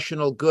the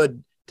national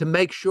good to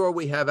make sure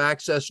we have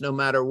access no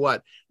matter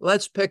what.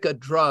 Let's pick a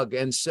drug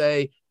and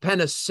say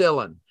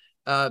penicillin.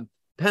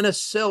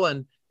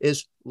 Penicillin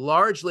is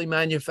largely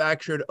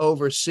manufactured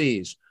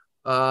overseas.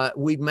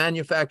 We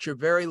manufacture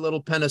very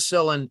little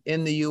penicillin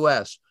in the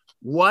US.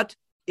 What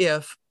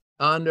if,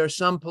 under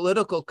some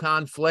political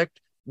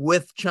conflict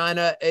with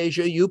China,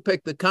 Asia, you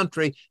pick the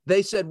country,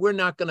 they said, we're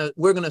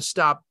going to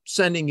stop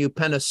sending you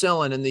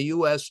penicillin, and the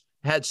US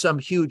had some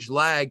huge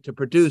lag to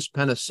produce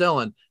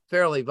penicillin,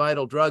 fairly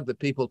vital drug that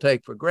people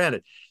take for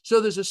granted.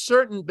 So there's a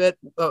certain bit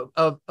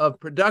of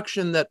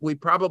production that we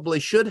probably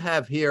should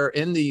have here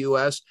in the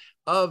U.S.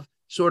 of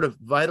sort of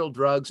vital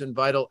drugs and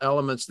vital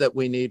elements that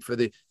we need for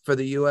the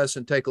U.S.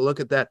 and take a look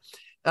at that.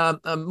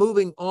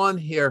 Moving on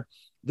here,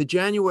 the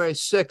January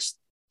 6th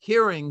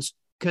hearings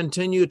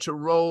continue to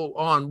roll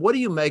on. What do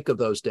you make of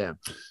those, Dan?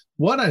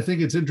 One, I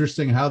think it's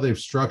interesting how they've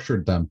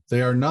structured them.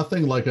 They are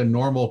nothing like a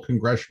normal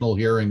congressional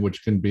hearing,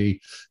 which can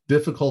be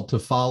difficult to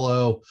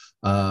follow,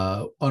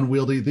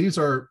 unwieldy. These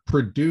are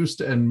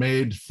produced and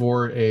made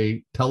for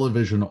a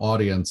television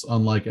audience,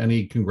 unlike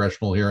any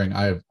congressional hearing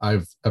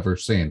I've ever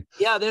seen.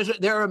 Yeah,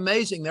 they're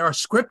amazing. They're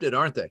scripted,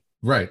 aren't they?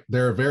 Right.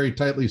 They're very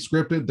tightly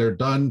scripted. They're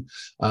done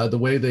the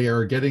way they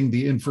are getting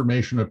the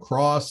information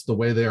across, the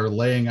way they are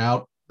laying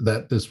out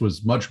that this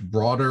was much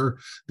broader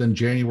than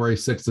January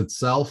 6th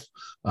itself.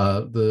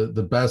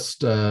 The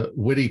best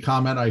witty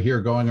comment I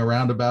hear going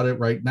around about it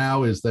right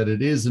now is that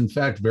it is in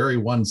fact very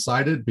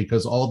one-sided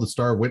because all the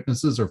star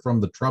witnesses are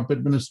from the Trump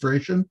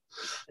administration.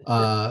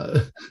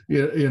 The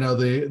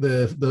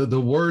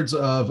words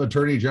of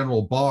Attorney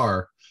General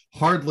Barr,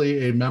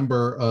 hardly a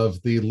member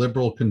of the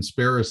liberal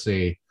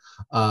conspiracy,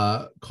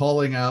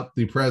 calling out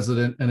the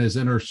president and his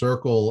inner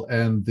circle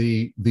and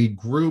the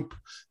group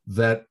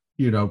that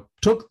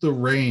took the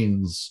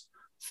reins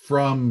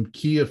from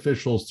key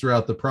officials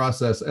throughout the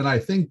process. And I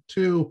think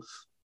too,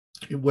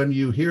 when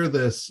you hear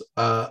this,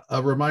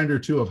 a reminder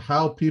too of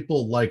how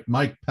people like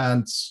Mike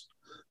Pence,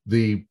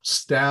 the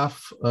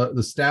staff,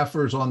 the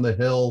staffers on the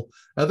Hill,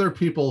 other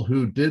people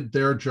who did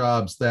their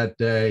jobs that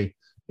day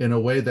in a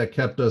way that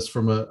kept us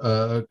from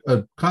a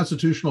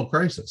constitutional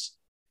crisis.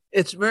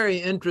 It's very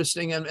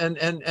interesting,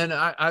 and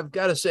I've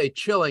got to say,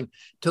 chilling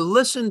to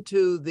listen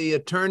to the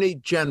Attorney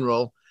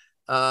General,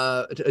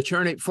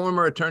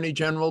 former Attorney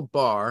General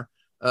Barr,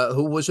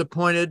 who was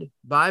appointed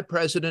by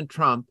President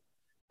Trump,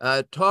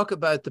 talk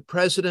about the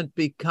president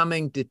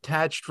becoming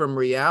detached from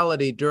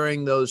reality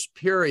during those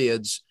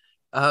periods.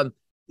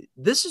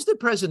 This is the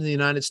president of the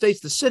United States,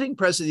 the sitting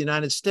president of the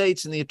United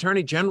States, and the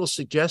attorney general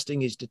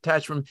suggesting he's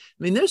detached from. I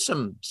mean, there's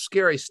some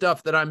scary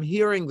stuff that I'm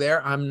hearing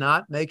there. I'm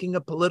not making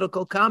a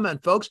political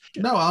comment, folks.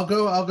 No, I'll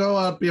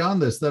go beyond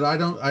this. That I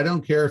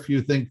don't care if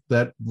you think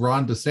that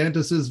Ron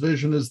DeSantis's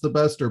vision is the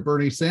best or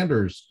Bernie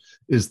Sanders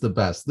is the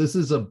best. This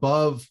is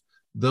above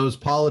those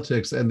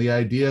politics and the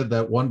idea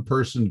that one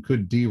person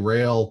could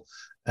derail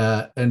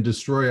and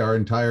destroy our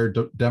entire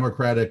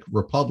democratic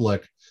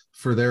republic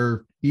for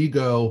their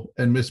ego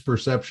and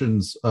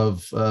misperceptions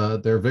of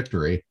their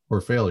victory or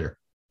failure.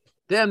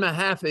 Dan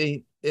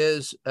Mahaffee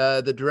is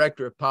the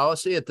Director of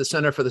Policy at the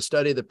Center for the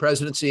Study of the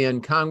Presidency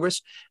and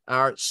Congress,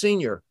 our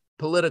senior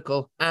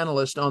political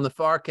analyst on the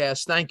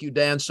FarrCast. Thank you,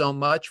 Dan, so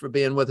much for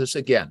being with us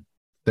again.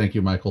 Thank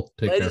you, Michael.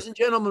 Take care. Ladies and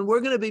gentlemen,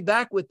 we're going to be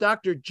back with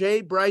Dr. Jay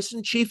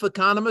Bryson, chief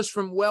economist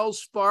from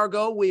Wells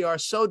Fargo. We are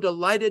so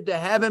delighted to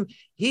have him.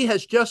 He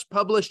has just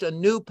published a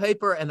new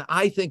paper, and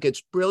I think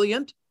it's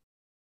brilliant.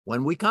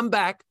 When we come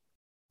back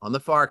on the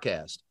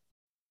FarrCast.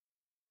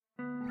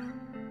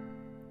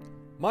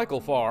 Michael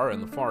Farr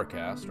and the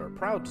FarrCast are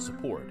proud to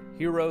support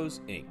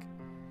Heroes, Inc.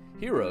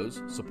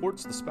 Heroes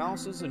supports the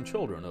spouses and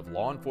children of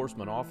law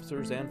enforcement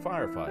officers and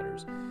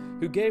firefighters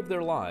who gave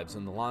their lives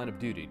in the line of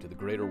duty to the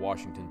greater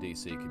Washington,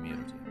 D.C.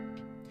 community.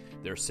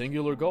 Their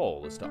singular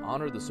goal is to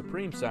honor the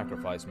supreme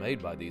sacrifice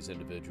made by these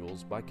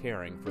individuals by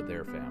caring for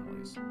their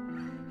families.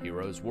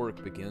 Heroes'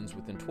 work begins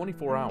within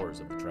 24 hours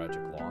of the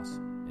tragic loss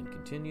and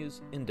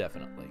continues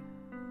indefinitely.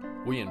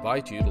 We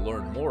invite you to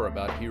learn more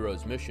about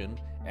Heroes' mission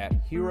at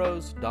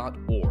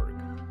heroes.org.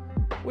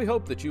 We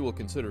hope that you will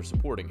consider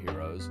supporting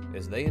Heroes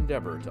as they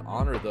endeavor to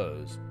honor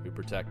those who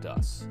protect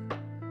us.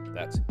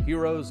 That's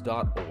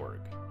heroes.org.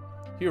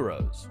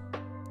 Heroes,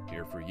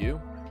 here for you,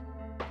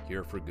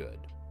 here for good.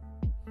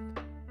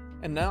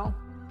 And now,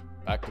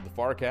 back to the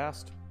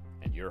FarrCast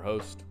and your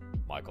host,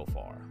 Michael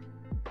Farr.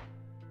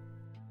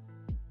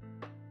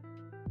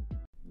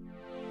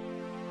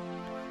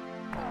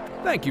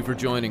 Thank you for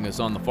joining us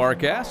on the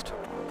FarrCast.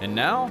 And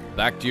now,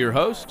 back to your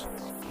host,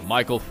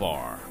 Michael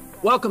Farr.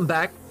 Welcome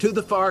back to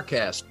the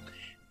FarrCast.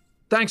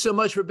 Thanks so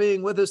much for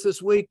being with us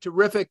this week.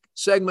 Terrific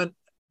segment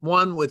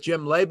one with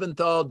Jim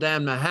Lebenthal,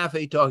 Dan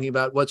Mahaffee, talking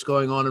about what's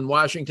going on in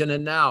Washington.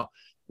 And now,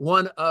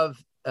 one of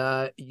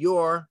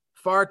your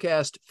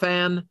FarrCast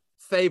fan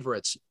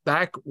favorites,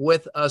 back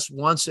with us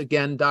once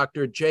again,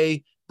 Dr.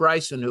 Jay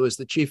Bryson, who is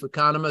the chief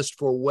economist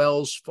for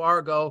Wells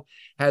Fargo,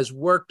 has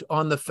worked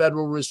on the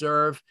Federal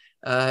Reserve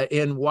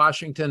in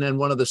Washington and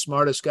one of the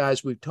smartest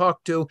guys we've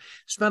talked to.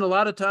 Spent a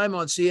lot of time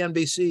on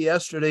CNBC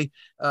yesterday,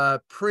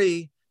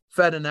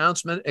 pre-Fed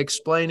announcement,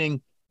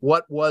 explaining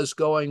what was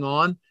going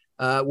on,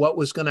 what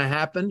was going to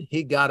happen.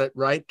 He got it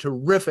right.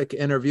 Terrific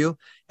interview.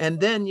 And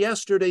then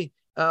yesterday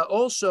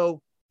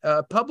also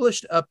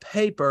published a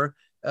paper,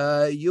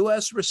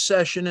 U.S.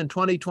 recession in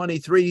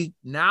 2023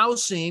 now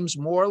seems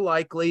more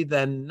likely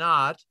than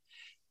not.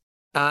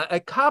 A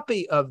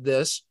copy of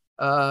this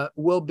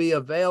will be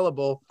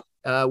available.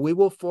 We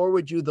will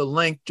forward you the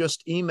link.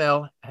 Just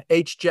email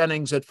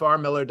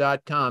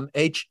hjennings@farrmiller.com,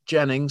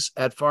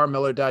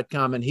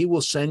 hjennings@farrmiller.com, and he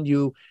will send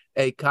you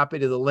a copy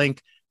to the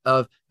link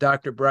of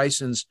Dr.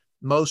 Bryson's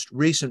most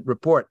recent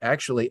report,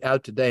 actually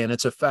out today, and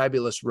it's a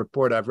fabulous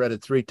report. I've read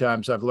it 3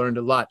 times. I've learned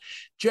a lot.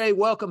 Jay,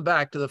 welcome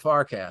back to the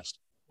FarrCast.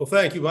 Well,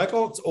 thank you,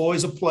 Michael. It's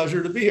always a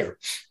pleasure to be here.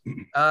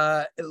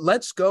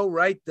 Let's go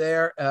right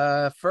there.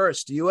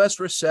 First, U.S.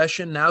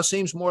 recession now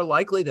seems more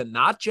likely than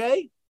not,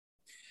 Jay?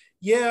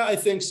 Yeah, I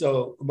think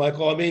so,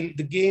 Michael. I mean,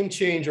 the game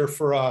changer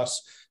for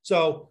us.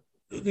 So,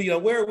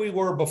 where we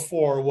were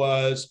before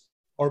was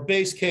our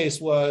base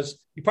case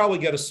was you probably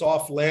get a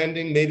soft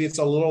landing. Maybe it's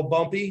a little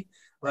bumpy.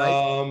 Right.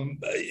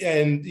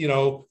 And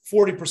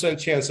 40%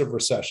 chance of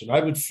recession.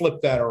 I would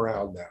flip that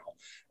around now.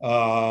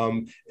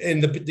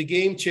 And the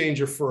game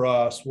changer for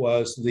us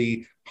was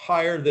the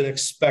higher than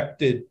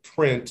expected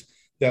print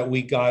that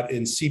we got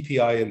in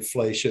CPI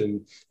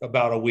inflation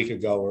about a week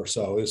ago or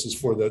so. This is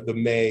for the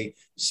May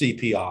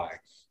CPI.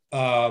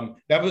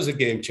 That was a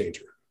game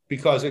changer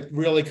because it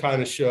really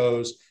kind of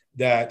shows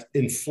that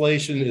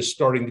inflation is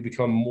starting to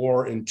become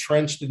more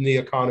entrenched in the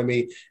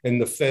economy, and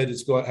the Fed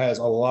has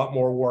a lot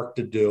more work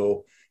to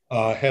do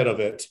ahead of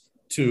it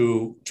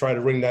to try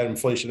to wring that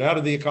inflation out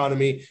of the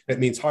economy. That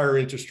means higher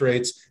interest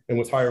rates, and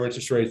with higher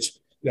interest rates,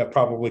 that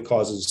probably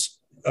causes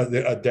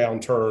a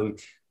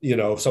downturn,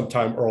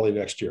 sometime early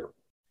next year.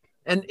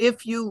 And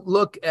if you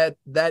look at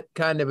that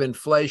kind of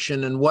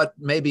inflation and what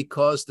maybe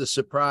caused the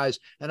surprise,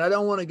 and I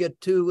don't want to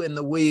get too in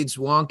the weeds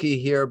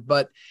wonky here,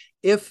 but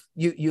if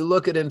you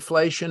look at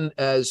inflation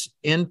as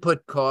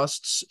input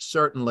costs,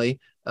 certainly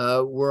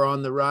were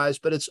on the rise,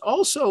 but it's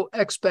also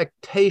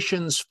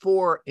expectations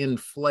for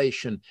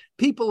inflation.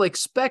 People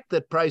expect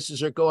that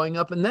prices are going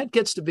up, and that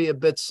gets to be a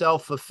bit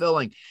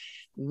self-fulfilling.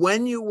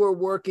 When you were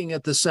working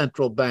at the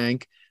central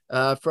bank,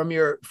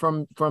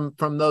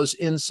 from those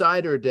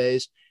insider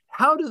days,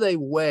 how do they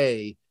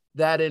weigh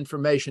that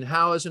information?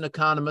 How, as an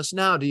economist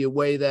now, do you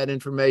weigh that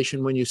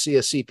information when you see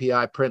a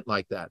CPI print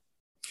like that?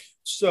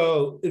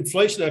 So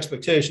inflation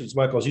expectations,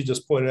 Michael, as you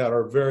just pointed out,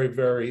 are very,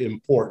 very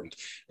important.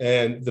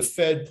 And the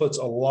Fed puts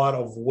a lot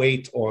of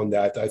weight on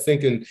that. I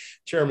think in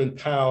Chairman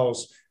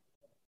Powell's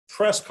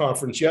press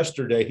conference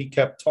yesterday, he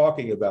kept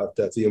talking about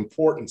that, the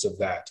importance of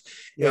that.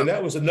 Yeah. And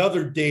that was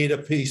another data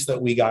piece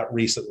that we got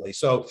recently.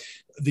 So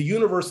the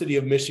University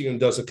of Michigan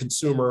does a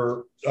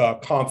consumer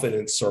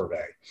confidence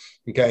survey.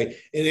 Okay.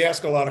 And they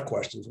ask a lot of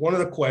questions. One of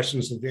the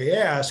questions that they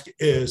ask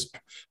is,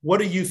 what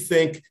do you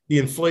think the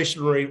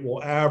inflation rate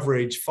will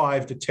average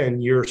 5 to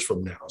 10 years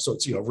from now? So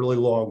it's, really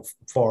long,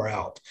 far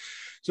out.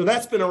 So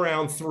that's been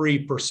around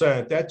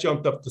 3%. That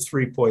jumped up to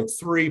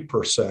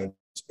 3.3%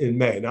 in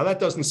May. Now, that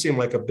doesn't seem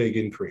like a big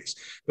increase,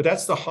 but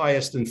that's the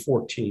highest in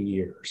 14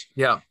 years.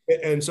 Yeah.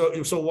 And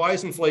so why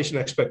is inflation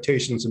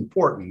expectations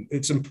important?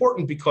 It's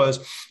important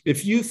because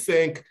if you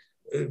think,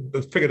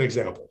 let's pick an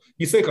example.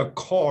 You think a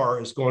car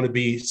is going to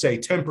be, say,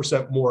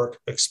 10% more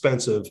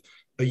expensive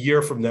a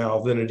year from now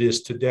than it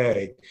is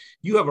today.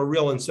 You have a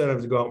real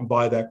incentive to go out and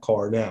buy that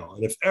car now.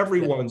 And if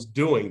everyone's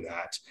doing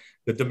that,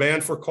 the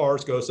demand for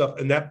cars goes up,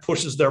 and that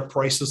pushes their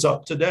prices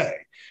up today.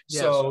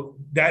 Yes. So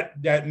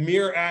that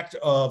mere act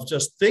of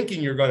just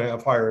thinking you're going to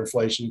have higher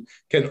inflation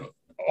can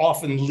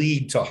often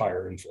lead to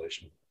higher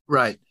inflation.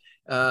 Right.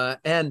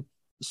 And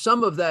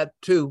some of that,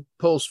 too,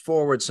 pulls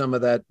forward some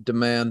of that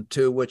demand,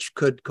 too, which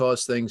could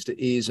cause things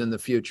to ease in the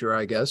future,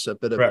 I guess, a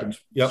bit of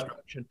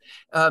destruction.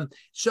 Yep.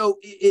 So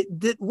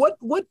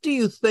what do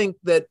you think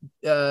that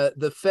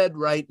the Fed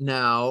right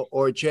now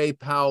or Jay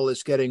Powell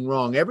is getting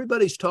wrong?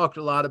 Everybody's talked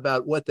a lot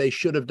about what they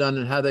should have done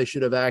and how they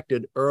should have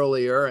acted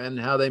earlier and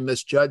how they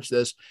misjudged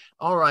this.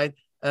 All right.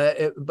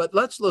 But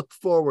let's look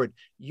forward.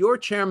 You're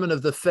chairman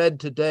of the Fed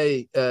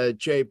today,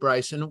 Jay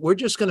Bryson. We're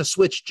just going to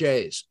switch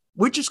Jays.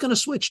 We're just going to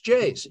switch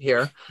J's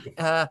here.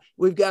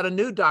 We've got a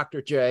new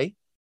Dr. J.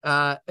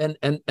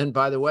 And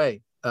by the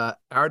way,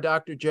 our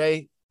Dr.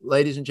 J,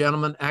 ladies and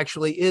gentlemen,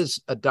 actually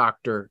is a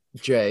Dr.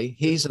 J.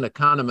 He's an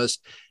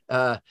economist.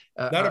 Not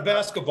a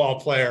basketball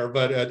player,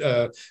 but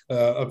a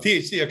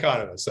PhD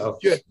economist. So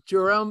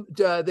Jerome,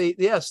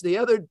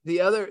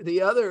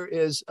 the other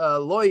is a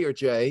lawyer.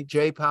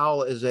 Jay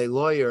Powell is a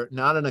lawyer,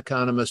 not an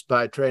economist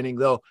by training.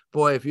 Though,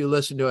 boy, if you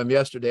listened to him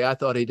yesterday, I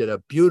thought he did a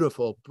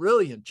beautiful,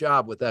 brilliant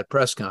job with that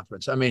press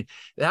conference. I mean,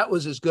 that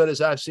was as good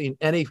as I've seen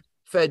any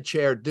Fed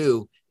chair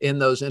do in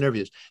those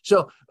interviews.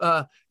 So,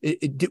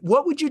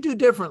 what would you do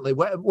differently?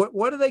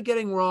 What are they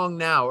getting wrong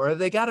now, or have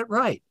they got it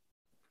right?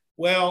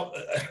 Well,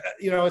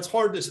 it's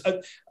hard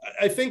to.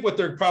 I think what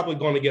they're probably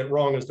going to get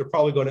wrong is they're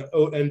probably going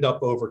to end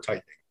up over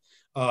tightening.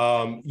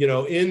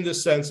 In the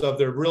sense of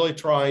they're really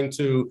trying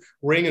to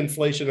wring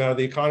inflation out of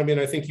the economy,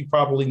 and I think you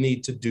probably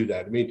need to do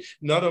that. I mean,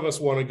 none of us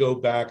want to go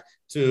back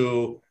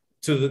to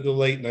the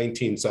late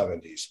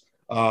 1970s.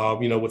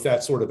 With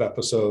that sort of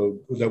episode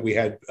that we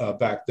had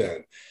back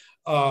then.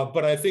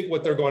 But I think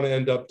what they're going to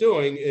end up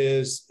doing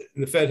is,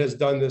 the Fed has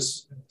done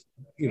this,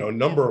 a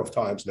number of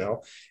times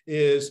now,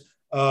 is,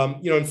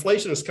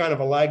 inflation is kind of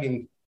a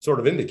lagging sort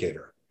of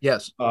indicator.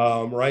 Yes.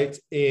 Right.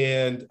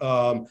 And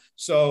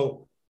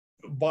so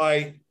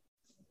by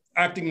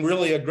acting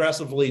really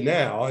aggressively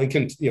now and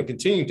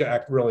continuing to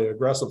act really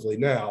aggressively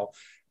now,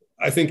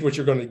 I think what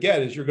you're going to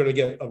get is you're going to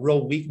get a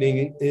real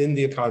weakening in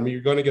the economy.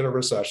 You're going to get a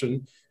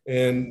recession,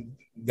 and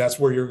that's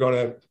where you're going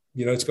to,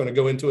 it's going to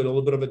go into a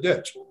little bit of a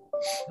ditch.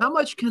 How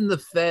much can the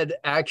Fed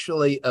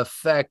actually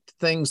affect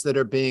things that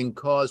are being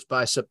caused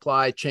by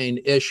supply chain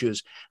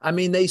issues? I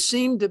mean, they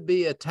seem to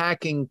be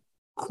attacking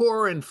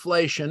core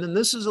inflation, and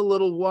this is a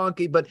little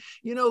wonky, but,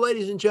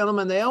 ladies and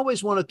gentlemen, they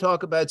always want to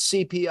talk about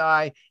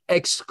CPI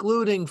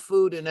excluding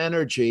food and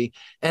energy.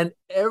 And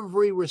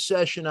every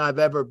recession I've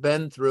ever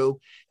been through,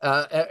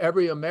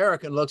 every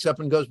American looks up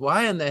and goes,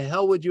 why in the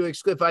hell would you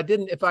exclude?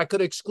 If I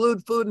could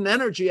exclude food and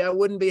energy, I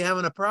wouldn't be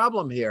having a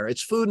problem here.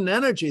 It's food and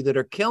energy that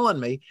are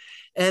killing me.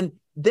 And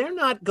they're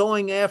not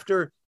going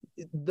after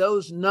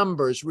those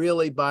numbers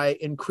really by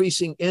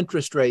increasing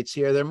interest rates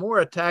here. They're more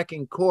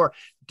attacking core.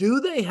 Do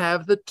they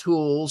have the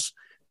tools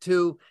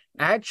to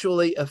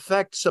actually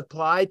affect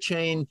supply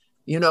chain,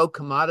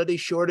 commodity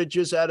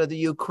shortages out of the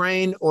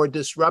Ukraine or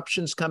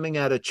disruptions coming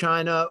out of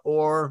China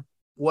or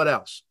what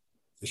else?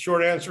 The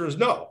short answer is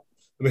no.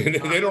 I mean,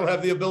 they don't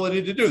have the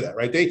ability to do that,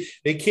 right?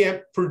 They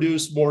can't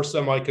produce more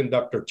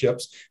semiconductor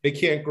chips. They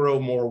can't grow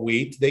more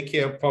wheat. They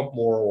can't pump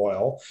more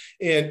oil.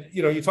 And,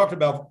 you talked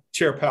about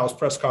Chair Powell's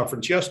press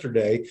conference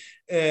yesterday,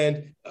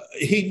 and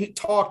he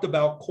talked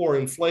about core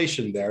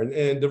inflation there.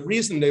 And the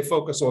reason they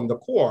focus on the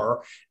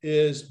core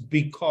is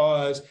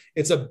because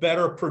it's a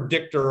better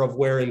predictor of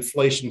where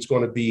inflation is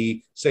going to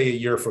be, say, a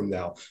year from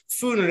now.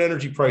 Food and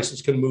energy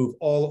prices can move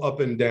all up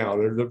and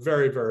down, and they're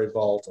very, very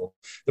volatile.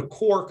 The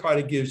core kind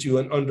of gives you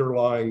an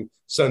underlying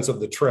sense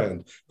of the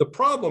trend. The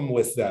problem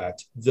with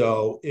that,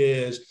 though,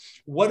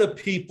 is what do the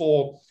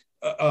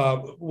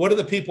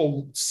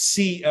people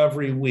see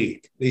every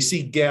week? They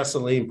see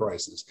gasoline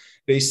prices.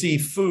 They see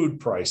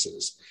food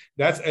prices.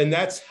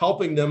 That's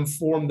helping them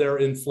form their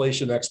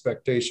inflation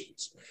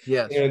expectations.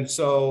 Yes. And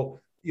so,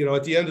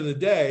 at the end of the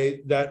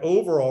day, that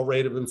overall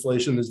rate of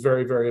inflation is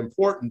very, very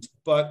important.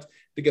 But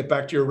to get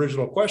back to your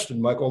original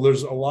question, Michael,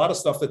 there's a lot of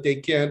stuff that they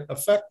can't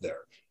affect there.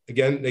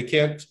 Again, they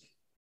can't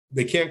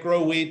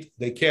grow wheat.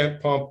 They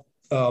can't pump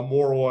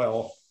more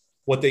oil.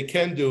 What they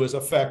can do is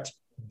affect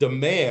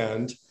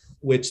demand,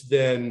 which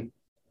then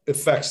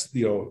affects,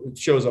 it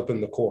shows up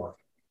in the core.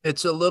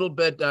 It's a little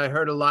bit, I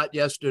heard a lot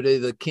yesterday,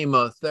 the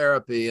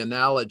chemotherapy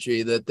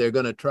analogy that they're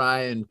going to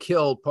try and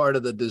kill part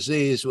of the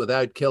disease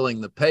without killing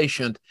the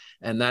patient.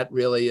 And that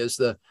really is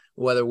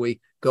whether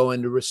we go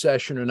into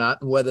recession or not,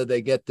 and whether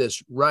they get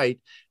this right.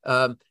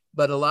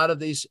 But a lot of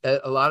these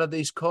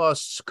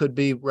costs could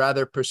be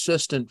rather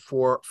persistent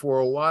for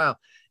a while.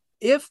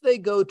 If they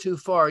go too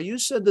far, you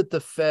said that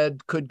the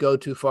Fed could go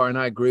too far, and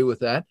I agree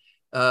with that.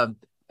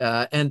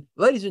 And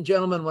ladies and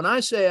gentlemen, when I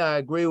say I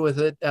agree with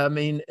it, I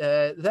mean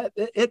that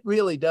it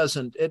really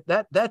doesn't.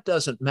 That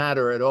doesn't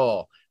matter at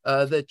all.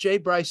 That Jay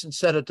Bryson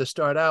said it to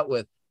start out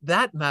with.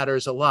 That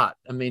matters a lot.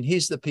 I mean,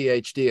 he's the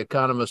PhD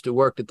economist who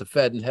worked at the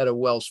Fed and head of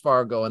Wells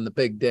Fargo and the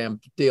big damn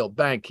deal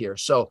bank here.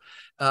 So,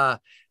 and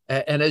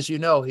as you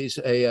know, he's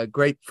a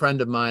great friend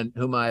of mine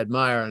whom I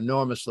admire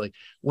enormously.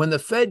 When the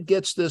Fed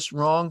gets this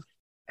wrong,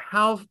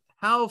 how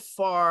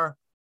far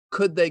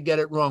could they get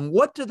it wrong?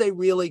 What do they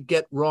really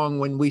get wrong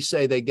when we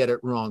say they get it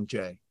wrong,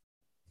 Jay?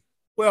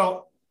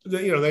 Well,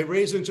 they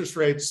raise interest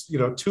rates,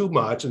 too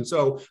much. And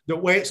so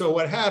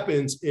what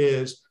happens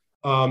is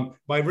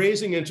by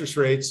raising interest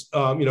rates,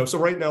 so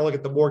right now, look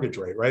at the mortgage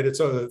rate, right? It's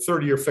a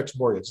 30-year fixed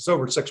mortgage. It's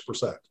over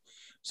 6%.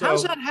 So,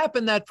 how's that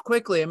happen that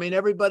quickly? I mean,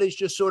 everybody's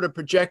just sort of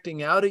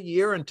projecting out a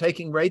year and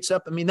taking rates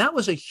up. I mean, that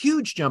was a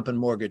huge jump in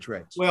mortgage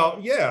rates. Well,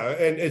 yeah.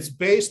 And it's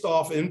based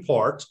off in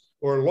part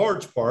or in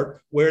large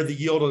part where the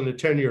yield on the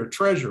 10-year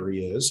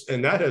treasury is.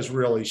 And that has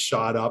really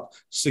shot up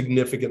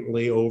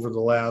significantly over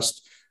the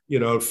last,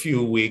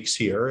 few weeks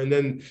here. And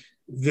then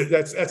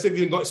that's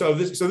even so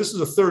this is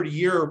a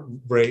 30-year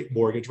rate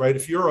mortgage, right?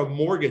 If you're a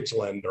mortgage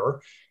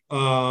lender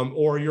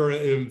or you're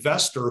an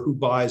investor who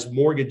buys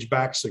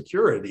mortgage-backed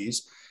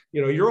securities,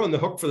 you're on the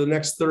hook for the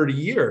next 30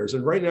 years.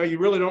 And right now, you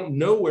really don't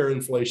know where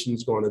inflation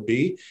is going to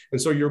be.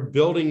 And so you're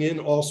building in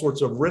all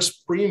sorts of risk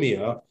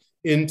premia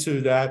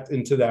into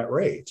that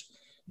rate.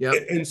 Yeah.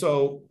 And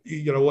so,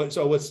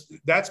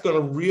 that's going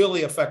to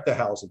really affect the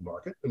housing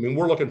market. I mean,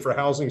 we're looking for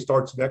housing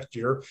starts next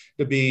year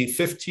to be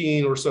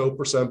 15% or so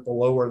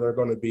below where they're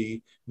going to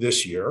be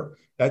this year.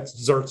 That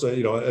exerts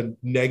a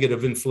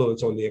negative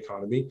influence on the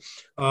economy.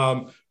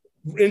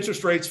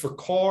 Interest rates for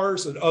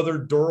cars and other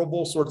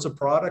durable sorts of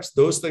products,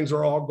 those things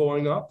are all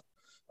going up.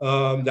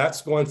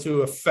 That's going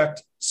to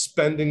affect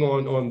spending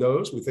on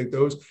those. We think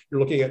you're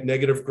looking at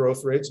negative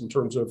growth rates in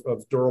terms of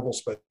durable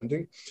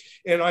spending.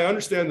 And I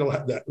understand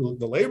that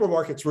the labor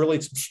market's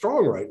really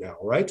strong right now,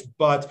 right?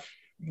 But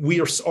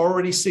we are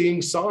already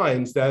seeing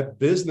signs that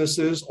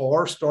businesses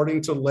are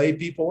starting to lay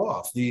people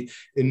off. The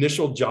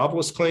initial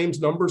jobless claims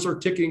numbers are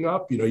ticking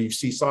up. You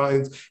see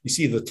signs, you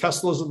see the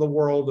Teslas of the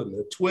world and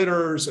the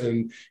Twitters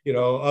and,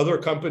 other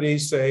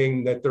companies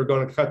saying that they're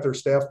going to cut their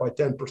staff by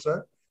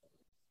 10%.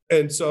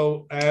 And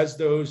so as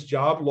those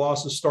job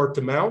losses start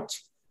to mount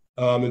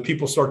and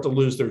people start to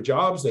lose their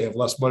jobs, they have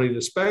less money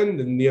to spend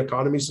and the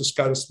economy just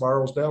kind of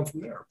spirals down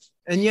from there.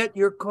 And yet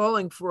you're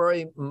calling for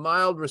a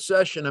mild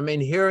recession. I mean,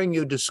 hearing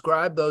you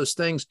describe those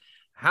things,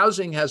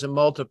 housing has a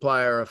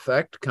multiplier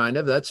effect, kind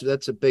of.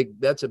 That's a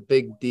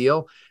big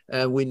deal.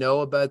 And we know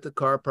about the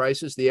car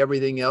prices, the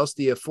everything else,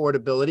 the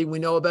affordability. We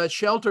know about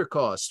shelter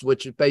costs,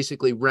 which is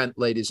basically rent,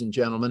 ladies and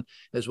gentlemen,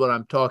 is what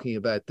I'm talking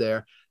about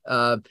there.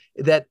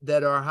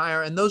 That are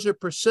higher, and those are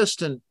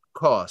persistent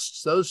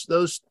costs. Those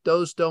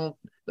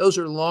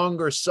are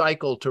longer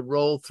cycle to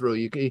roll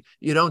through.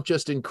 You don't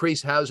just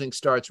increase housing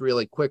starts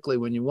really quickly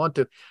when you want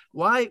to.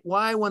 Why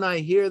when I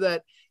hear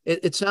that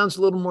it sounds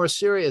a little more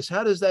serious?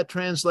 How does that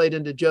translate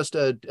into just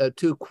a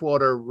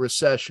 2-quarter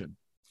recession?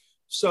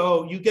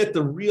 So you get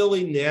the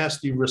really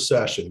nasty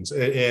recessions.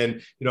 And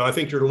I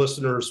think your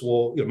listeners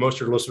will, most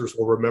of your listeners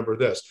will remember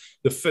this,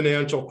 the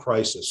financial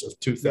crisis of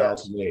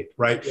 2008, yes.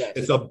 Right? Yes.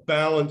 It's a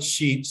balance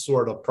sheet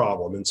sort of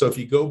problem. And so if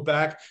you go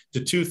back to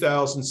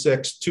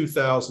 2006,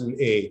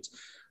 2008,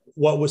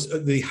 what was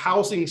the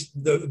housing,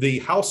 the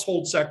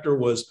household sector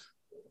was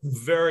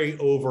very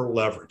over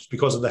leveraged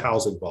because of the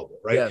housing bubble,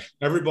 right? Yes.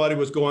 Everybody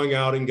was going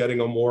out and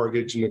getting a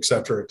mortgage and et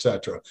cetera, et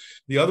cetera.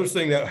 The other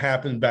thing that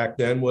happened back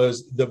then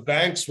was the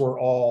banks were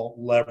all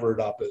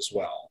levered up as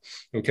well.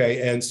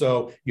 Okay. And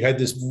so you had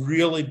this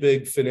really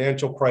big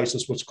financial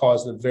crisis, which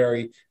caused a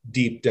very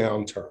deep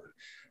downturn.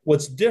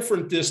 What's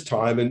different this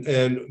time,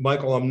 and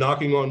Michael, I'm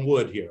knocking on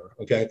wood here.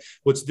 Okay.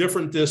 What's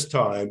different this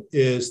time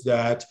is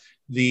that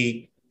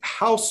the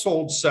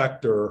household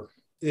sector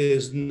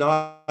is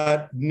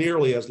not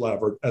nearly as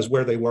levered as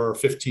where they were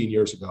 15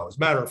 years ago. As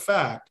a matter of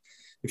fact,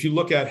 if you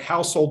look at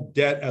household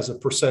debt as a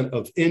percent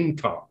of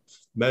income,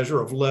 measure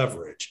of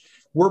leverage,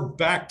 we're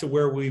back to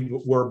where we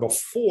were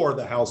before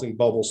the housing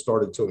bubble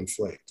started to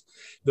inflate.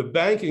 The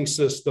banking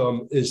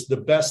system is the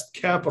best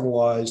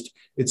capitalized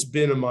it's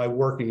been in my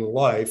working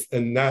life,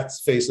 and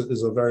that's, face it,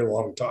 is a very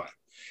long time,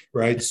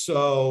 right?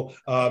 So,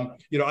 I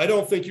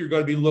don't think you're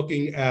going to be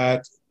looking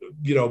at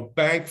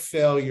bank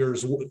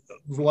failures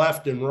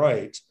left and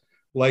right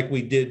like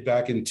we did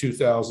back in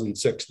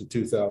 2006 to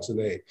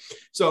 2008.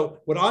 So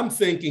what I'm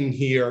thinking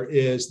here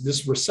is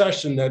this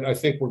recession that I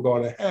think we're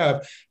going to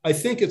have, I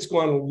think it's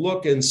going to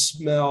look and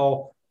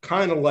smell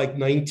kind of like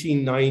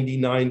 1990,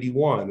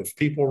 91, if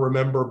people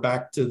remember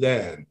back to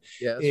then.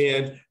 Yes.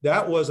 And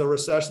that was a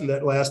recession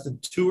that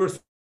lasted 2 or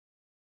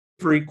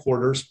 3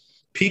 quarters.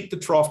 Peak to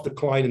trough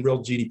decline in real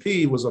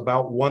GDP was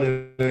about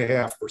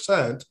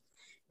 1.5%.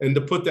 And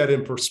to put that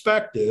in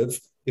perspective,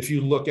 if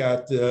you look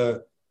at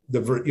the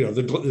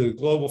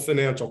global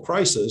financial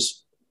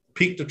crisis,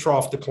 peak to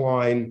trough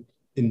decline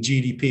in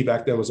GDP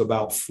back then was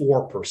about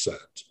 4%.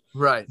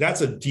 Right. That's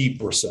a deep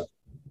recession,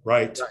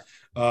 right?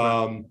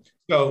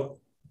 So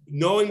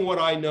knowing what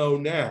I know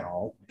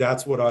now,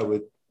 that's what I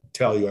would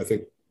tell you I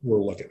think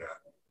we're looking at.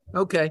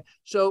 Okay.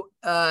 So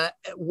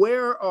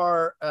where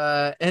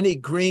are any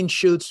green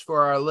shoots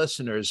for our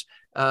listeners?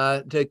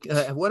 What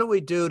do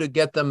we do to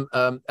get them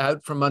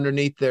out from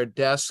underneath their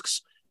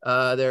desks?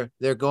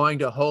 They're going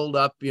to hold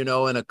up, in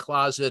a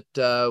closet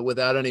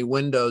without any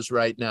windows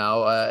right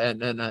now,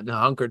 and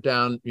hunker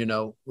down,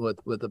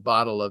 with a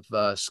bottle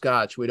of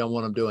scotch. We don't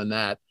want them doing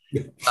that.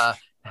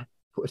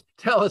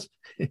 Tell us.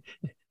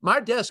 My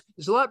desk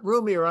is a lot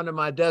roomier under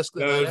my desk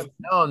than I've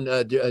known,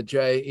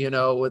 Jay,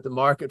 with the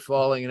market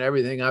falling and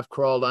everything. I've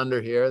crawled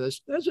under here.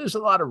 There's just a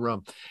lot of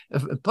room,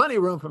 plenty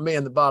of room for me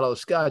and the bottle of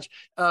scotch.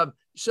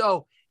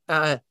 So,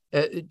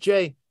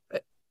 Jay,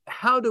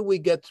 how do we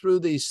get through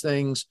these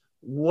things?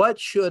 What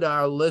should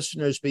our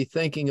listeners be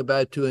thinking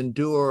about to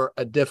endure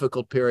a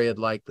difficult period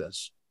like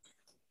this?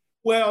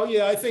 Well,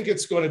 yeah, I think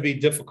it's going to be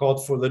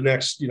difficult for the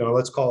next,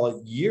 let's call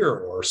it year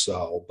or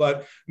so.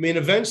 But I mean,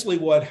 eventually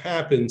what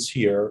happens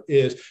here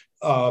is,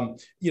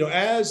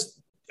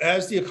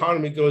 as the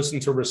economy goes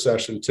into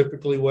recession,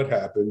 typically what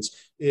happens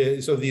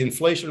is, so the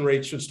inflation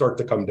rate should start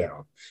to come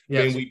down.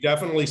 Yes. I mean, we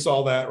definitely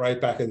saw that right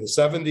back in the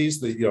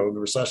 70s, the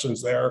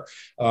recessions there,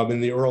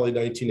 in the early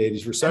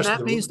 1980s recession. And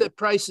that means that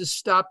prices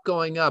stop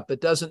going up.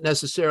 It doesn't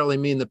necessarily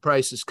mean the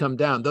prices come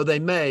down, though they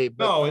may.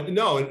 But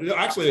no,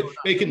 actually,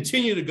 they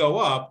continue to go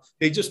up.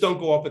 They just don't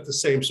go up at the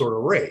same sort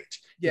of rate.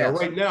 Yes.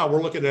 Right now,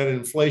 we're looking at an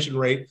inflation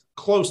rate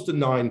close to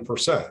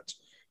 9%.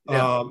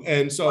 Yeah.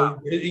 And so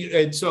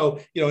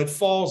it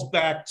falls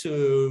back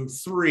to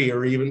 3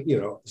 or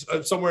even,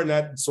 somewhere in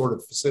that sort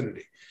of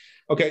vicinity.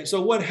 Okay. So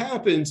what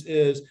happens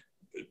is,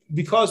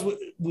 because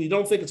we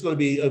don't think it's going to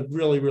be a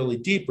really, really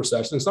deep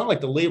recession, it's not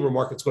like the labor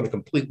market's going to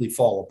completely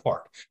fall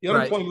apart. The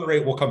unemployment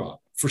rate will come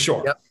up for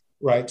sure. Yep.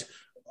 Right.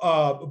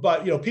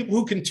 But, people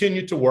who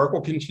continue to work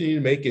will continue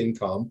to make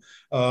income.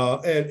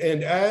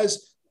 And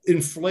as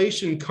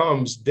inflation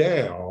comes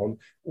down,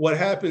 what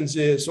happens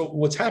is, so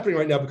what's happening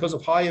right now, because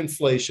of high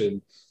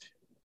inflation,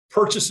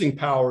 purchasing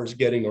power is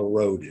getting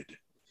eroded.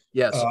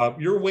 Yes.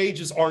 Your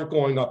wages aren't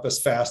going up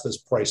as fast as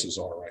prices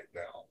are right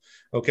now.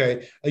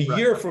 Okay. A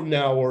year from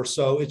now or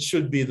so, it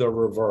should be the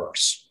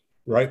reverse,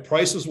 right?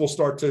 Prices will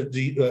start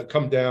to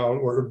come down,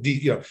 or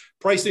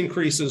price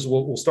increases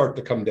will start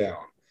to come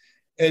down.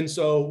 And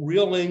so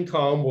real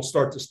income will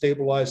start to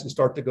stabilize and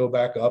start to go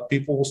back up.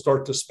 People will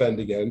start to spend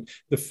again.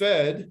 The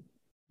Fed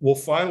will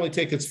finally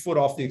take its foot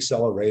off the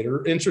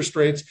accelerator. Interest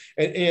rates,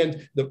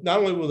 not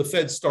only will the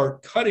Fed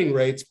start cutting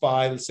rates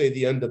by, let's say,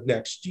 the end of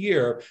next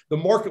year, the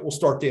market will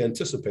start to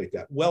anticipate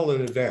that well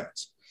in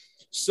advance.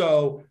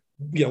 So,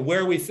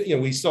 where we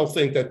still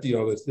think that, the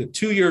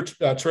 2-year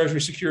Treasury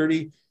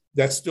security,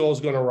 that still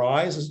is going to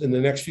rise in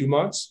the next few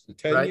months, the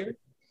 10-year.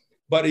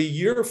 But a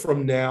year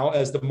from now,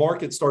 as the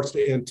market starts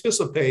to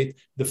anticipate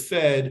the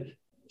Fed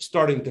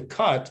starting to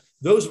cut,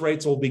 those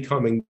rates will be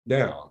coming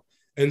down.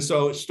 And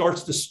so it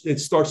starts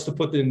to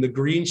put in the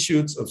green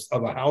shoots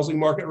of a housing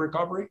market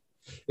recovery.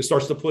 It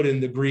starts to put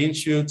in the green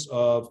shoots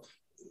of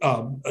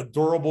a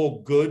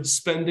durable goods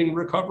spending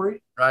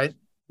recovery. Right.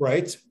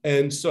 Right.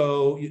 And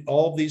so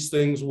all these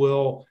things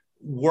will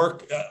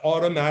work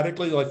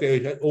automatically like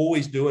they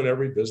always do in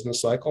every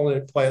business cycle. And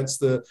it plants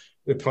the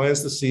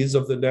seeds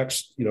of the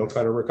next,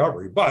 kind of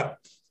recovery. But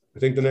I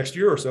think the next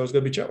year or so is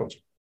going to be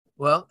challenging.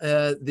 Well,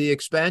 the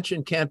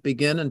expansion can't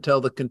begin until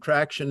the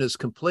contraction is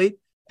complete.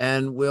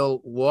 And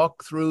we'll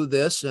walk through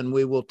this and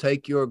we will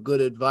take your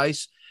good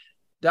advice.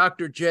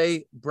 Dr.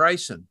 J.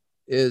 Bryson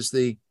is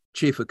the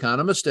chief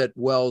economist at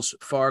Wells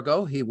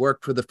Fargo. He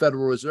worked for the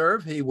Federal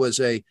Reserve. He was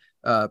a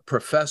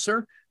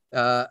professor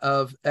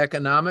of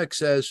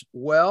economics as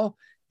well.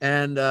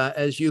 And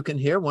as you can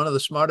hear, one of the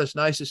smartest,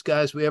 nicest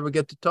guys we ever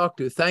get to talk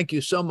to. Thank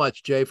you so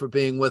much, Jay, for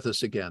being with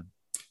us again.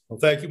 Well,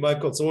 thank you,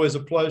 Michael. It's always a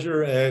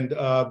pleasure. And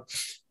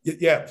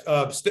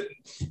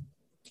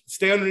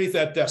stay underneath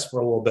that desk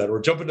for a little bit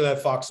or jump into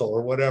that foxhole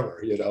or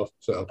whatever,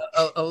 So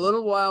a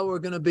little while, we're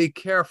going to be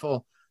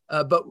careful.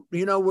 But,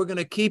 we're going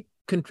to keep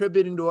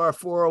contributing to our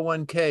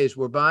 401ks.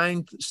 We're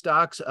buying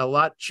stocks a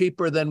lot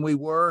cheaper than we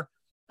were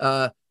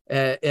at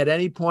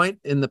any point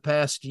in the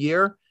past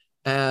year.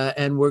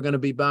 And we're going to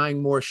be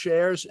buying more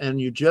shares. And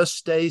you just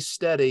stay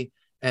steady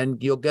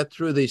and you'll get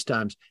through these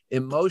times.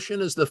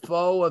 Emotion is the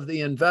foe of the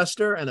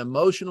investor, and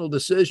emotional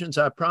decisions,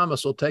 I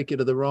promise, will take you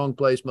to the wrong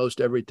place most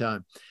every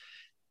time.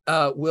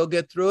 We'll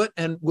get through it,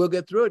 and we'll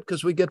get through it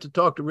because we get to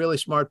talk to really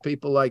smart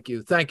people like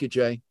you. Thank you,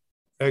 Jay.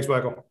 Thanks,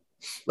 Michael.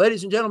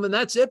 Ladies and gentlemen,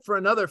 that's it for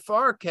another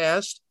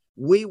FarrCast.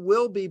 We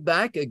will be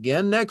back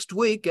again next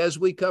week as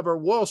we cover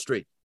Wall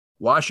Street,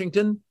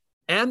 Washington,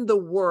 and the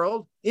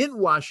world in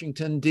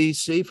Washington,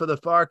 D.C. For the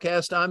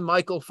FarrCast, I'm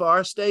Michael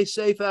Farr. Stay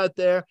safe out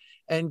there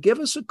and give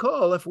us a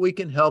call if we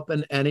can help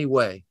in any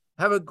way.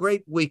 Have a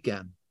great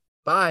weekend.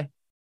 Bye.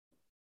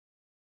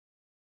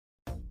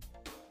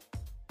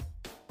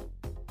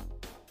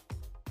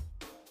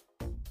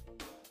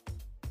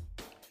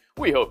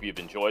 We hope you've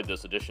enjoyed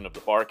this edition of the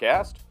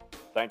FarrCast.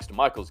 Thanks to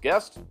Michael's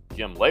guests,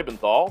 Jim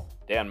Lebenthal,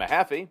 Dan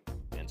Mahaffee,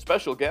 and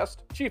special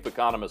guest, Chief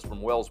Economist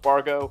from Wells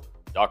Fargo,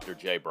 Dr.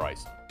 Jay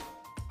Bryson.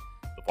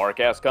 The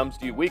FarrCast comes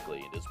to you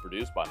weekly and is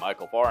produced by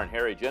Michael Farr and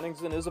Harry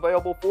Jennings and is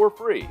available for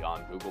free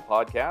on Google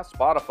Podcasts,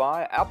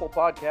 Spotify, Apple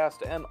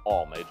Podcasts, and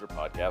all major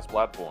podcast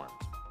platforms.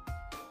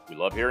 We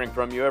love hearing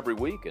from you every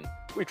week, and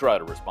we try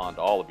to respond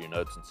to all of your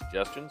notes and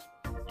suggestions.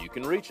 You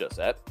can reach us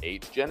at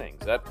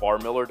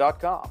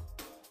hjennings@farmiller.com.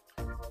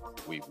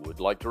 We would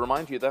like to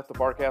remind you that the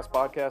FarrCast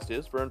podcast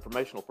is for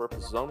informational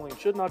purposes only and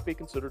should not be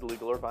considered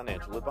legal or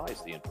financial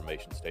advice. The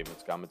information,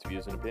 statements, comments,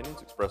 views, and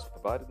opinions expressed or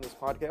provided in this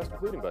podcast,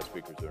 including by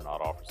speakers who are not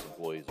officers,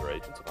 employees, or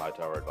agents of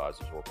Hightower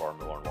Advisors or Farr,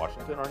 Miller &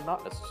 Washington, are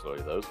not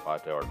necessarily those of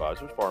Hightower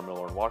Advisors, Farr,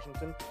 Miller &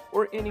 Washington,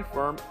 or any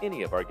firm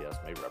any of our guests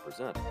may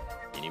represent.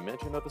 Any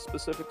mention of a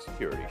specific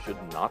security should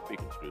not be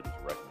construed as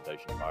a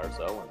recommendation to buy or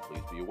sell, and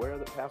please be aware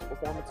that past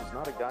performance is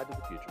not a guide to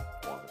the future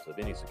performance of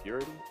any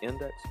security,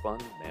 index,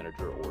 fund,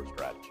 manager, or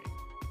strategy.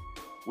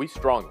 We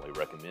strongly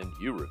recommend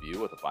you review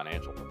with a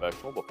financial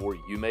professional before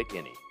you make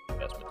any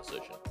investment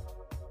decision.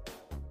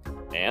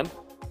 And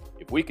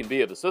if we can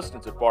be of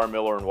assistance at Farr,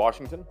 Miller &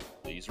 Washington,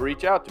 please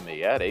reach out to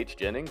me at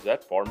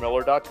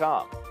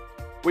hjennings@farmiller.com.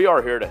 We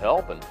are here to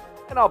help, and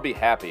I'll be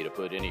happy to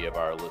put any of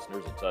our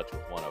listeners in touch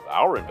with one of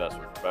our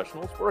investment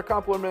professionals for a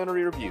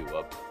complimentary review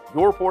of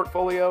your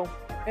portfolio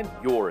and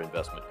your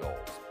investment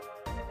goals.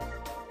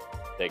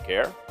 Take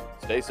care,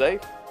 stay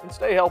safe, and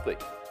stay healthy.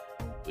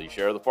 Please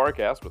share the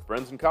FarrCast with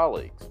friends and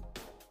colleagues.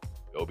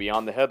 Go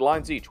beyond the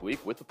headlines each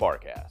week with the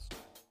FarrCast.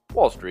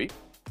 Wall Street,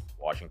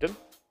 Washington,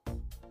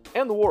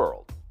 and the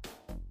world.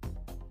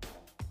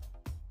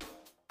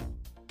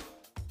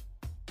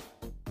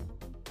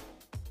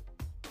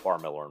 Farr,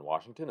 Miller &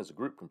 Washington is a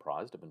group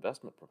comprised of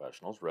investment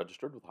professionals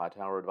registered with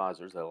Hightower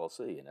Advisors,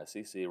 LLC, an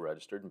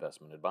SEC-registered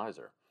investment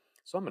advisor.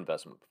 Some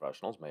investment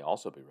professionals may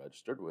also be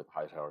registered with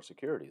Hightower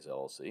Securities,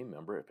 LLC,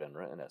 member at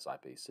FINRA and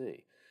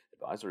SIPC.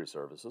 Advisory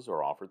services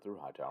are offered through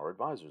Hightower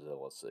Advisors,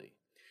 LLC.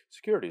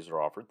 Securities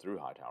are offered through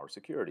Hightower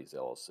Securities,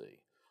 LLC.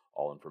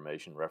 All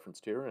information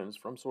referenced herein is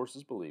from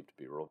sources believed to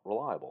be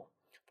reliable.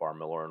 Farr,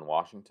 Miller &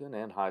 Washington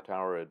and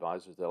Hightower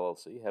Advisors,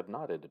 LLC have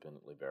not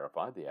independently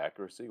verified the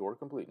accuracy or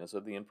completeness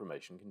of the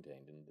information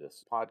contained in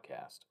this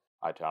podcast.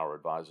 Hightower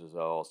Advisors,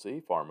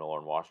 LLC, Farr,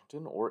 Miller &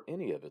 Washington, or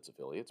any of its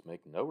affiliates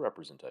make no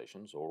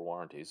representations or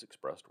warranties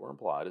expressed or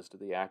implied as to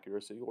the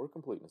accuracy or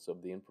completeness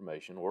of the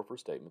information or for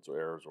statements or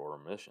errors or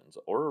omissions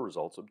or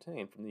results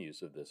obtained from the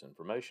use of this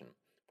information.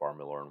 Farr,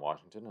 Miller &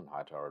 Washington and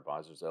Hightower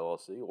Advisors,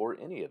 LLC, or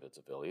any of its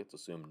affiliates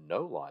assume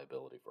no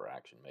liability for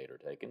action made or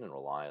taken in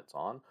reliance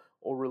on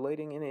or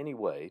relating in any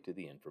way to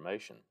the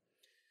information.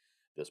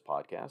 This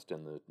podcast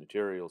and the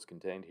materials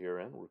contained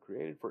herein were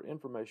created for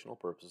informational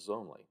purposes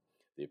only.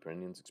 The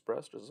opinions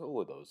expressed are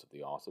solely those of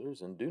the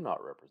authors and do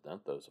not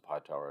represent those of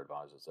Hightower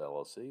Advisors,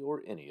 LLC,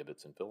 or any of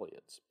its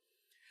affiliates.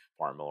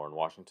 Farr, Miller &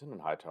 Washington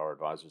and Hightower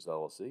Advisors,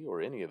 LLC,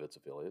 or any of its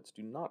affiliates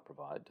do not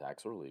provide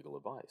tax or legal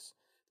advice.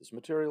 This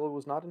material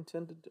was not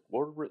intended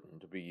or written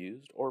to be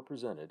used or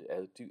presented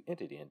to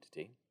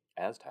entity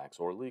as tax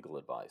or legal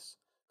advice.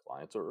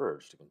 Clients are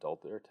urged to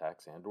consult their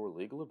tax and/or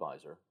legal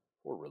advisor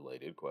for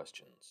related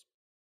questions.